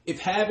sisters. If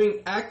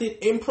having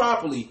acted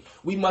improperly,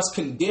 we must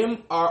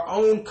condemn our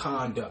own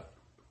conduct,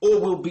 or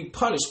we'll be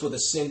punished for the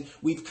sin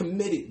we've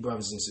committed,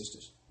 brothers and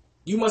sisters.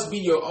 You must be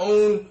your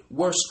own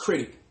worst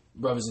critic,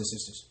 brothers and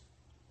sisters.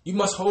 You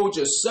must hold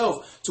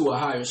yourself to a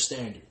higher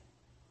standard.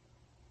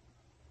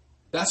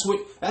 That's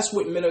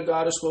what men of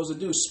God are supposed to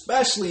do,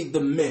 especially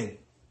the men.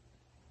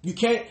 You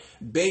can't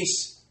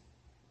base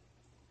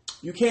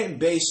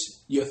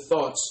your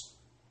thoughts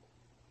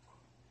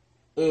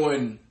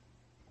on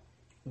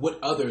what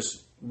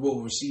others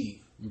will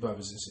receive,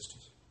 brothers and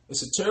sisters.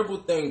 It's a terrible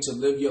thing to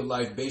live your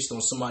life based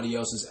on somebody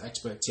else's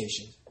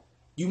expectations.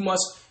 You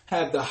must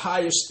have the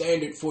higher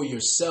standard for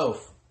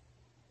yourself,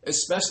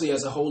 especially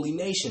as a holy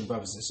nation,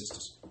 brothers and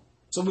sisters.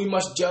 So we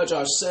must judge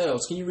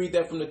ourselves. Can you read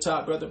that from the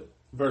top, brother?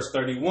 Verse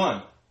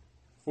 31.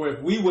 For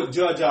if we would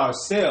judge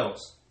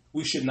ourselves,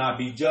 we should not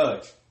be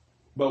judged.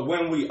 But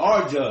when we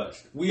are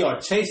judged, we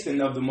are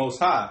chastened of the Most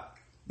High,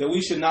 that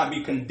we should not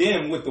be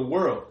condemned with the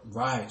world.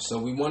 Right. So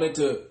we wanted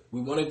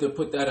to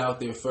put that out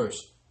there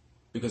first,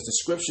 because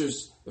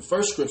the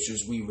first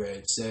scriptures we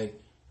read said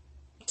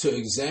to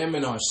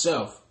examine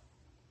ourselves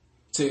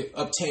to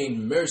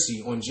obtain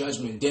mercy on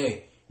Judgment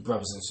Day,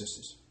 brothers and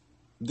sisters.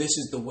 This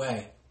is the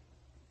way.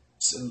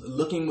 So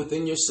looking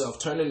within yourself,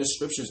 turning the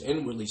scriptures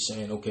inwardly,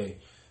 saying, okay,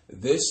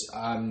 this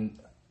I'm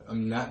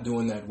not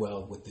doing that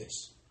well with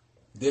this.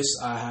 This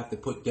I have to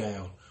put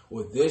down,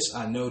 or this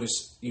I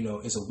notice,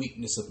 is a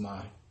weakness of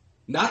mine.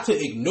 Not to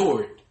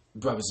ignore it,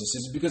 brothers and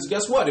sisters, because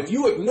guess what? If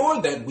you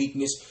ignore that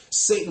weakness,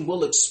 Satan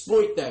will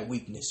exploit that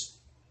weakness.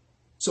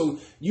 So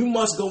you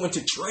must go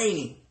into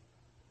training.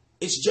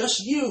 It's just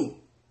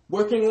you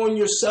working on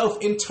yourself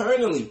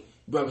internally,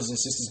 brothers and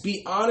sisters.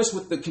 Be honest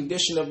with the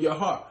condition of your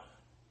heart,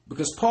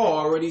 because Paul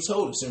already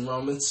told us in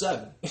Romans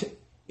 7.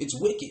 It's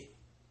wicked.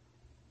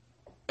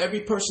 Every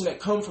person that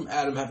come from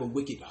Adam have a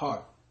wicked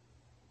heart.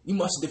 You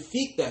must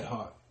defeat that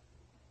heart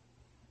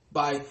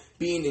by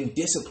being in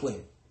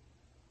discipline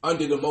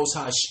under the Most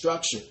High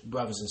structure,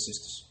 brothers and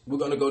sisters. We're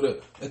going to go to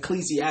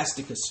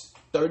Ecclesiasticus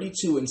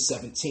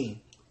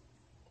 32:17.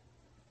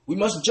 We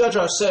must judge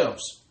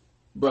ourselves,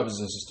 brothers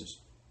and sisters.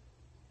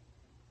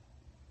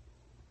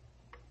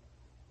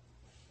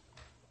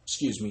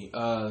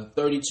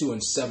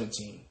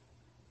 32:17.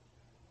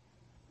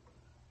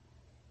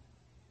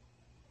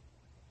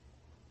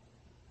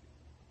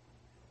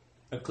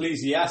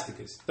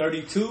 Ecclesiasticus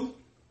 32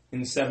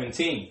 and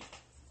 17.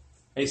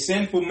 A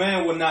sinful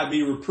man will not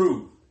be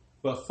reproved,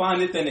 but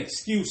findeth an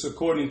excuse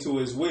according to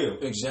his will.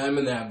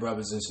 Examine that,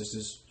 brothers and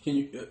sisters.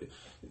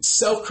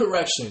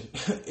 Self-correction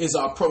is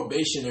our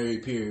probationary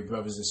period,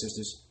 brothers and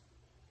sisters.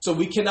 So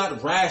we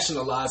cannot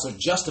rationalize or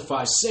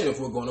justify sin if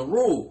we're going to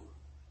rule.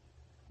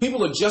 People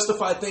will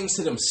justify things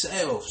to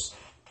themselves.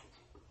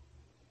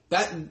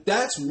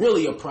 That's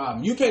really a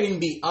problem. You can't even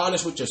be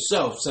honest with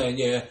yourself saying,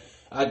 yeah,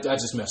 I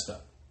just messed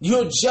up.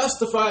 You'll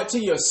justify it to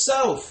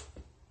yourself.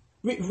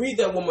 Read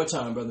that one more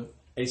time, brother.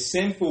 A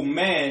sinful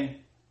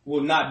man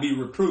will not be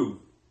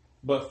reproved,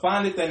 but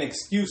findeth an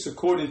excuse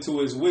according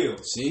to his will.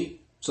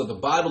 See? So the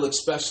Bible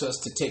expects us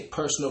to take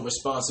personal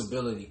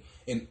responsibility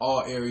in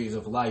all areas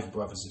of life,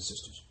 brothers and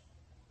sisters.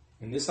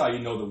 And this is how you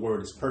know the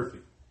word is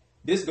perfect.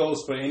 This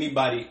goes for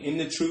anybody in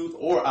the truth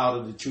or out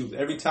of the truth.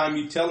 Every time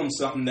you tell them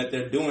something that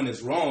they're doing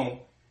is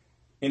wrong,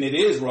 and it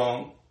is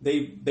wrong,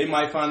 they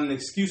might find an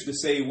excuse to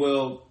say,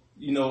 well,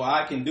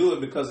 I can do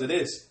it because of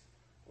this.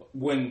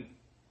 When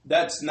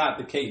that's not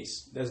the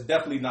case. That's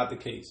definitely not the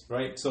case,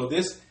 right? So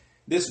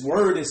this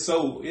word is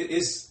so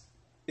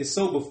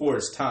before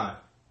its time.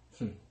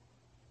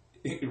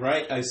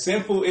 Right?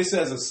 It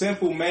says a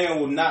simple man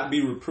will not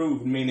be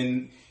reproved,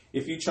 meaning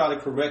if you try to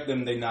correct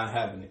them, they're not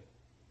having it.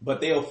 But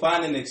they'll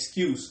find an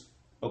excuse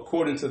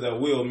according to their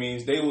will,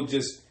 means they will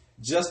just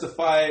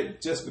justify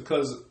it just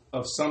because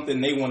of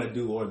something they want to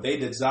do or they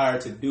desire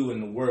to do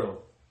in the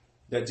world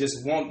that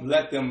just won't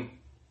let them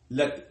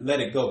let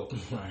it go.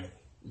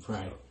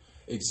 Right.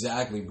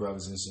 Exactly,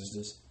 brothers and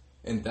sisters.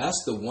 And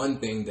that's the one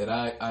thing that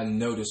I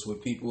notice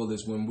with people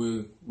is when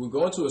we're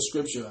going to a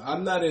scripture,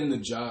 I'm not in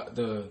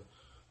the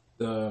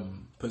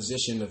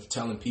position of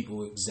telling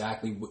people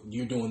exactly what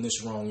you're doing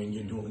this wrong and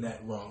you're doing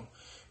that wrong.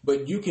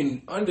 But you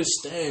can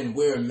understand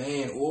where a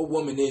man or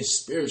woman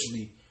is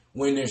spiritually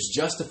when there's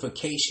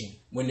justification,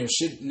 when there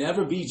should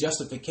never be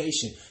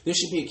justification. There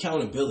should be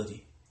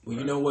accountability. Well,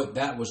 you know what?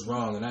 That was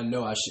wrong, and I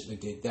know I shouldn't have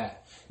did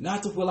that.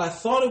 Not that, well, I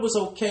thought it was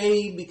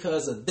okay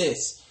because of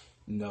this.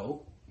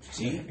 No.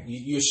 See,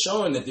 you're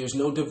showing that there's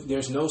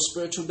no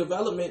spiritual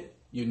development.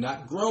 You're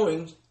not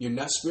growing. You're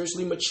not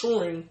spiritually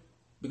maturing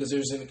because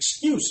there's an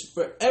excuse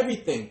for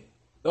everything.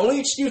 The only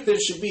excuse there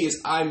should be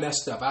is I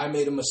messed up. I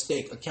made a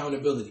mistake.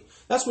 Accountability.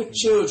 That's what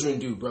children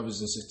do, brothers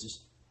and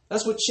sisters.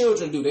 That's what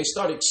children do. They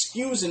start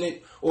excusing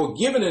it or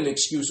giving an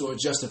excuse or a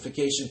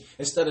justification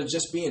instead of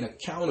just being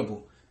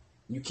accountable.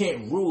 You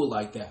can't rule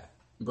like that,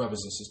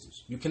 brothers and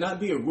sisters. You cannot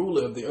be a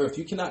ruler of the earth.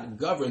 You cannot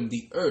govern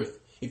the earth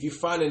if you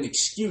find an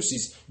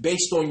excuses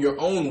based on your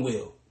own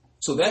will.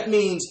 So that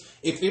means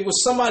if it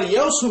was somebody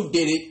else who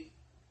did it,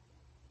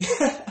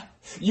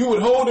 you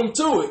would hold them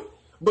to it.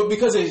 But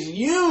because it's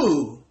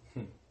you,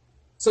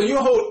 so you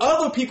hold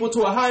other people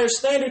to a higher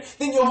standard,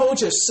 then you'll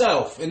hold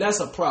yourself. And that's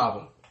a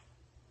problem.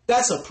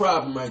 That's a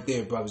problem right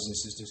there, brothers and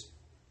sisters.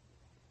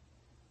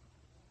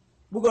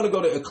 We're going to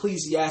go to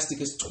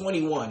Ecclesiasticus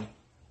 21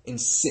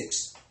 and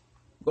 6.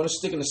 We're going to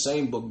stick in the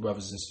same book,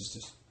 brothers and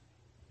sisters.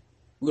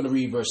 We're going to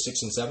read verse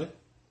 6 and 7.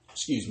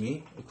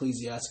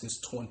 Ecclesiasticus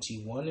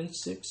 21 and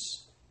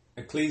 6.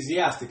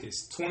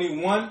 Ecclesiasticus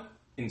 21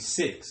 and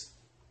 6.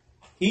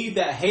 He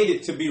that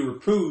hateth to be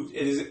reproved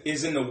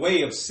is in the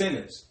way of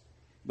sinners,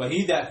 but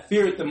he that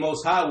feareth the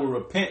Most High will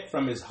repent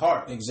from his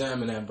heart.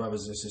 Examine that,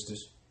 brothers and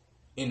sisters.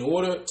 In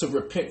order to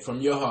repent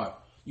from your heart,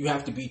 you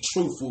have to be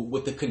truthful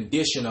with the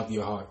condition of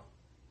your heart.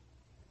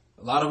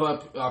 A lot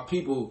of our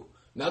people,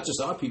 not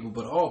just our people,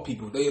 but all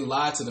people, they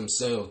lie to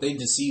themselves. They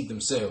deceive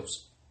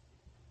themselves.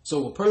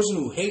 So a person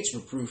who hates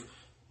reproof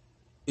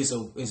is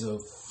a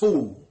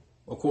fool,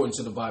 according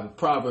to the Bible.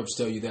 Proverbs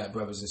tell you that,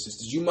 brothers and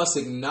sisters. You must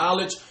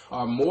acknowledge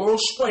our moral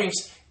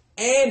strengths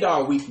and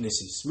our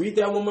weaknesses. Read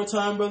that one more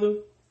time, brother.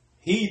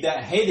 He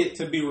that hateth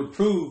to be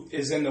reproved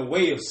is in the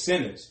way of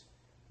sinners,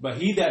 but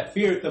he that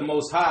feareth the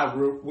Most High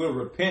will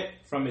repent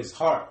from his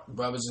heart.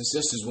 Brothers and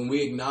sisters, when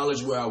we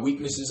acknowledge where our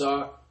weaknesses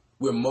are,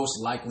 we're most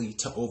likely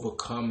to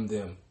overcome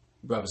them,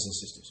 brothers and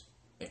sisters,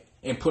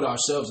 and put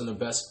ourselves in the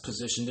best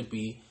position to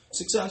be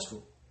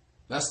successful.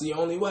 That's the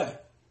only way.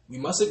 We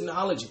must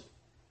acknowledge it.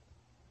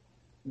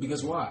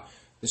 Because why?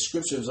 The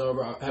scriptures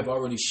have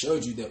already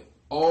showed you that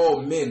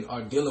all men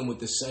are dealing with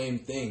the same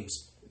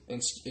things.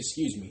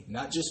 Excuse me,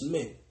 not just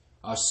men.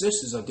 Our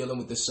sisters are dealing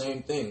with the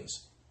same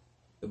things.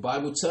 The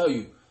Bible tells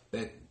you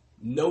that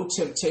no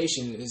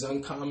temptation is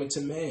uncommon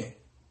to man.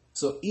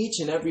 So each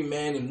and every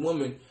man and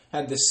woman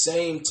have the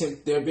same,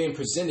 they're being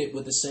presented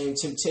with the same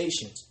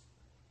temptations.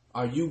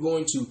 Are you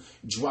going to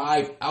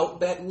drive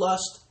out that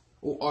lust,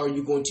 or are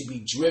you going to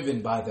be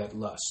driven by that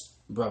lust,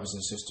 brothers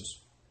and sisters?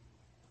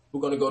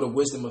 We're going to go to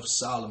Wisdom of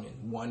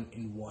Solomon 1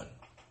 and 1.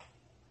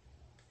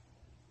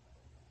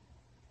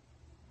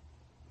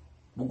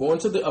 We're going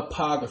to the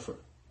Apocrypha,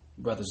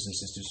 brothers and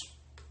sisters.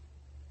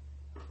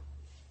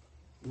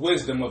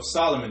 Wisdom of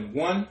Solomon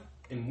 1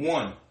 and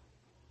 1.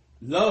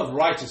 Love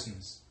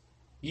righteousness,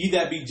 ye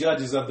that be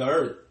judges of the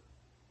earth.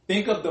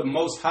 Think of the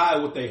Most High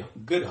with a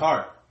good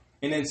heart,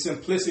 and in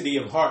simplicity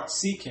of heart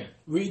seek him.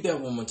 Read that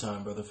one more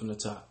time, brother, from the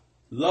top.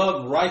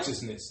 Love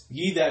righteousness,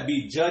 ye that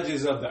be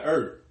judges of the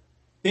earth.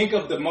 Think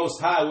of the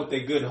Most High with a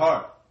good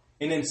heart,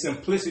 and in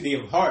simplicity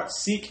of heart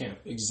seek him.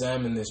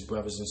 Examine this,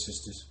 brothers and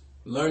sisters.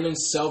 Learning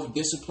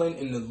self-discipline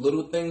in the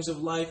little things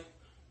of life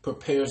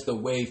prepares the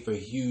way for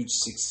huge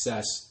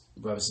success,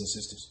 brothers and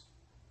sisters.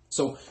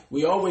 So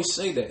we always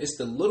say that it's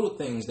the little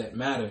things that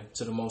matter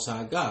to the Most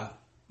High God.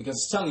 Because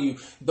it's telling you,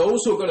 those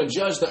who are going to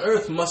judge the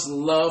earth must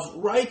love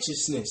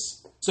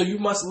righteousness. So you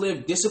must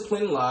live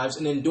disciplined lives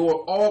and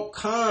endure all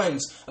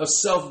kinds of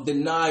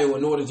self-denial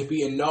in order to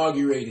be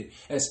inaugurated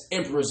as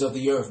emperors of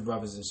the earth,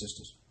 brothers and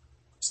sisters.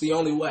 It's the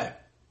only way.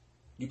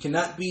 You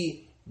cannot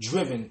be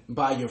driven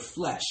by your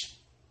flesh.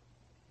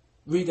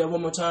 Read that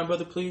one more time,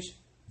 brother, please.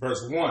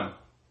 Verse 1.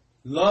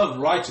 Love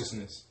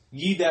righteousness,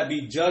 ye that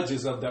be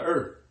judges of the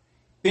earth.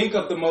 Think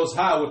of the Most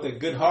High with a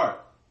good heart,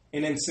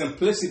 and in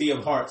simplicity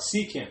of heart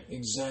seek him.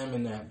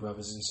 Examine that,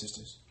 brothers and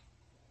sisters.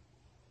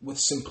 With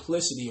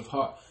simplicity of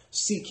heart,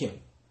 seek him.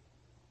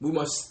 We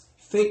must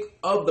think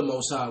of the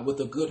Most High with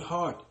a good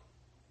heart.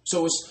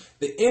 So it's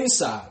the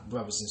inside,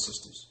 brothers and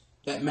sisters,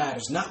 that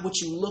matters, not what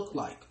you look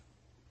like,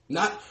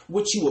 not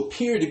what you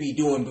appear to be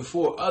doing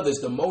before others.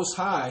 The Most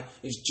High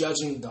is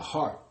judging the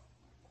heart.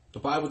 The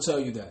Bible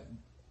tells you that.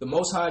 The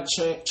Most High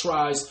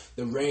tries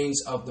the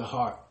reins of the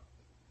heart.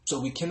 So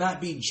we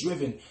cannot be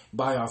driven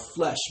by our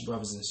flesh,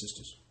 brothers and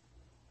sisters.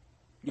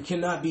 You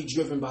cannot be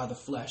driven by the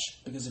flesh,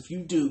 because if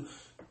you do,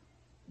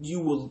 you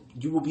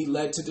will be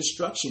led to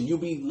destruction. You'll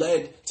be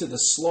led to the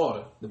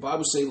slaughter. The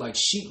Bible says, like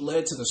sheep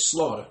led to the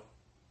slaughter.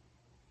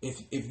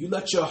 If you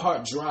let your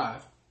heart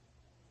drive,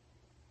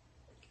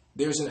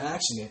 there's an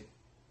accident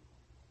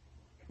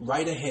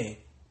right ahead.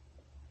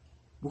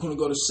 We're going to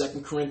go to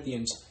 2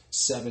 Corinthians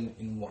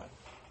 7:1.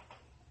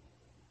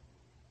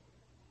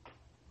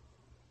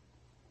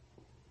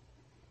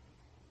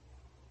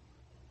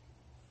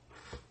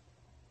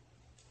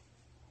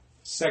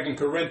 2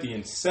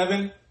 Corinthians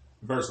 7,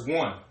 verse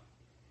 1.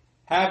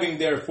 Having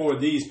therefore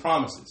these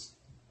promises,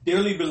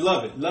 dearly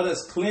beloved, let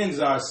us cleanse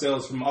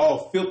ourselves from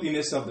all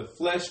filthiness of the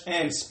flesh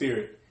and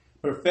spirit,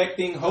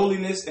 perfecting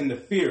holiness in the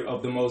fear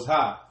of the Most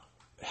High.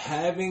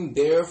 Having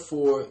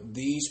therefore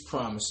these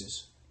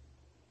promises.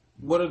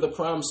 What are the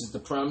promises? The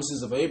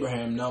promises of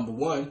Abraham, number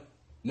one.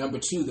 Number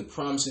two, the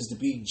promises to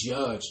be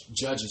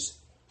judges,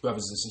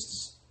 brothers and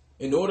sisters.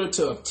 In order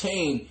to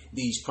obtain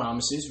these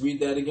promises,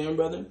 read that again,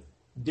 brother.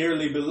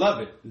 Dearly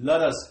beloved,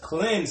 let us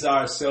cleanse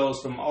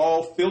ourselves from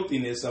all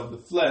filthiness of the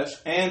flesh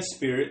and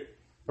spirit,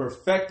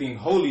 perfecting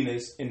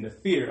holiness in the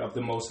fear of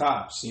the Most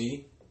High.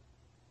 See?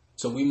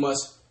 So we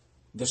must,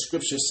 the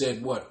scripture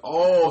said what?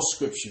 All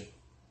scripture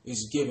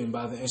is given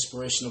by the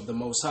inspiration of the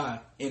Most High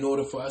in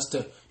order for us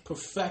to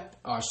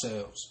perfect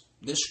ourselves.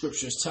 This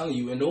scripture is telling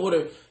you, in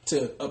order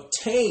to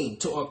obtain,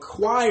 to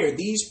acquire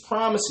these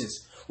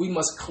promises, we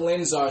must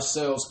cleanse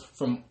ourselves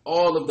from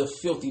all of the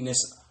filthiness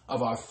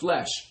of our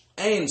flesh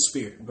and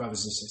spirit,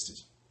 brothers and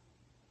sisters.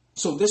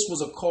 So this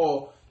was a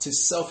call to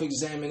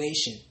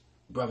self-examination,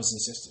 brothers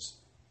and sisters.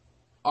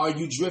 Are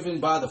you driven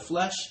by the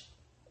flesh,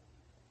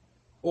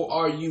 or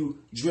are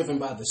you driven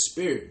by the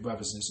spirit,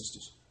 brothers and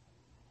sisters?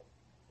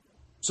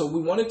 So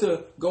we wanted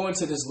to go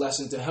into this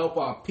lesson to help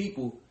our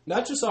people,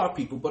 not just our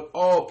people, but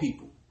all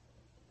people,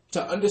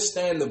 to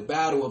understand the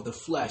battle of the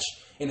flesh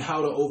and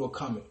how to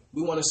overcome it.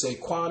 We want to say,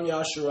 Kwam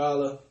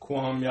Yasharala,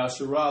 Kwam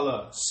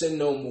Yasharala, sin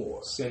no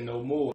more. Sin no more.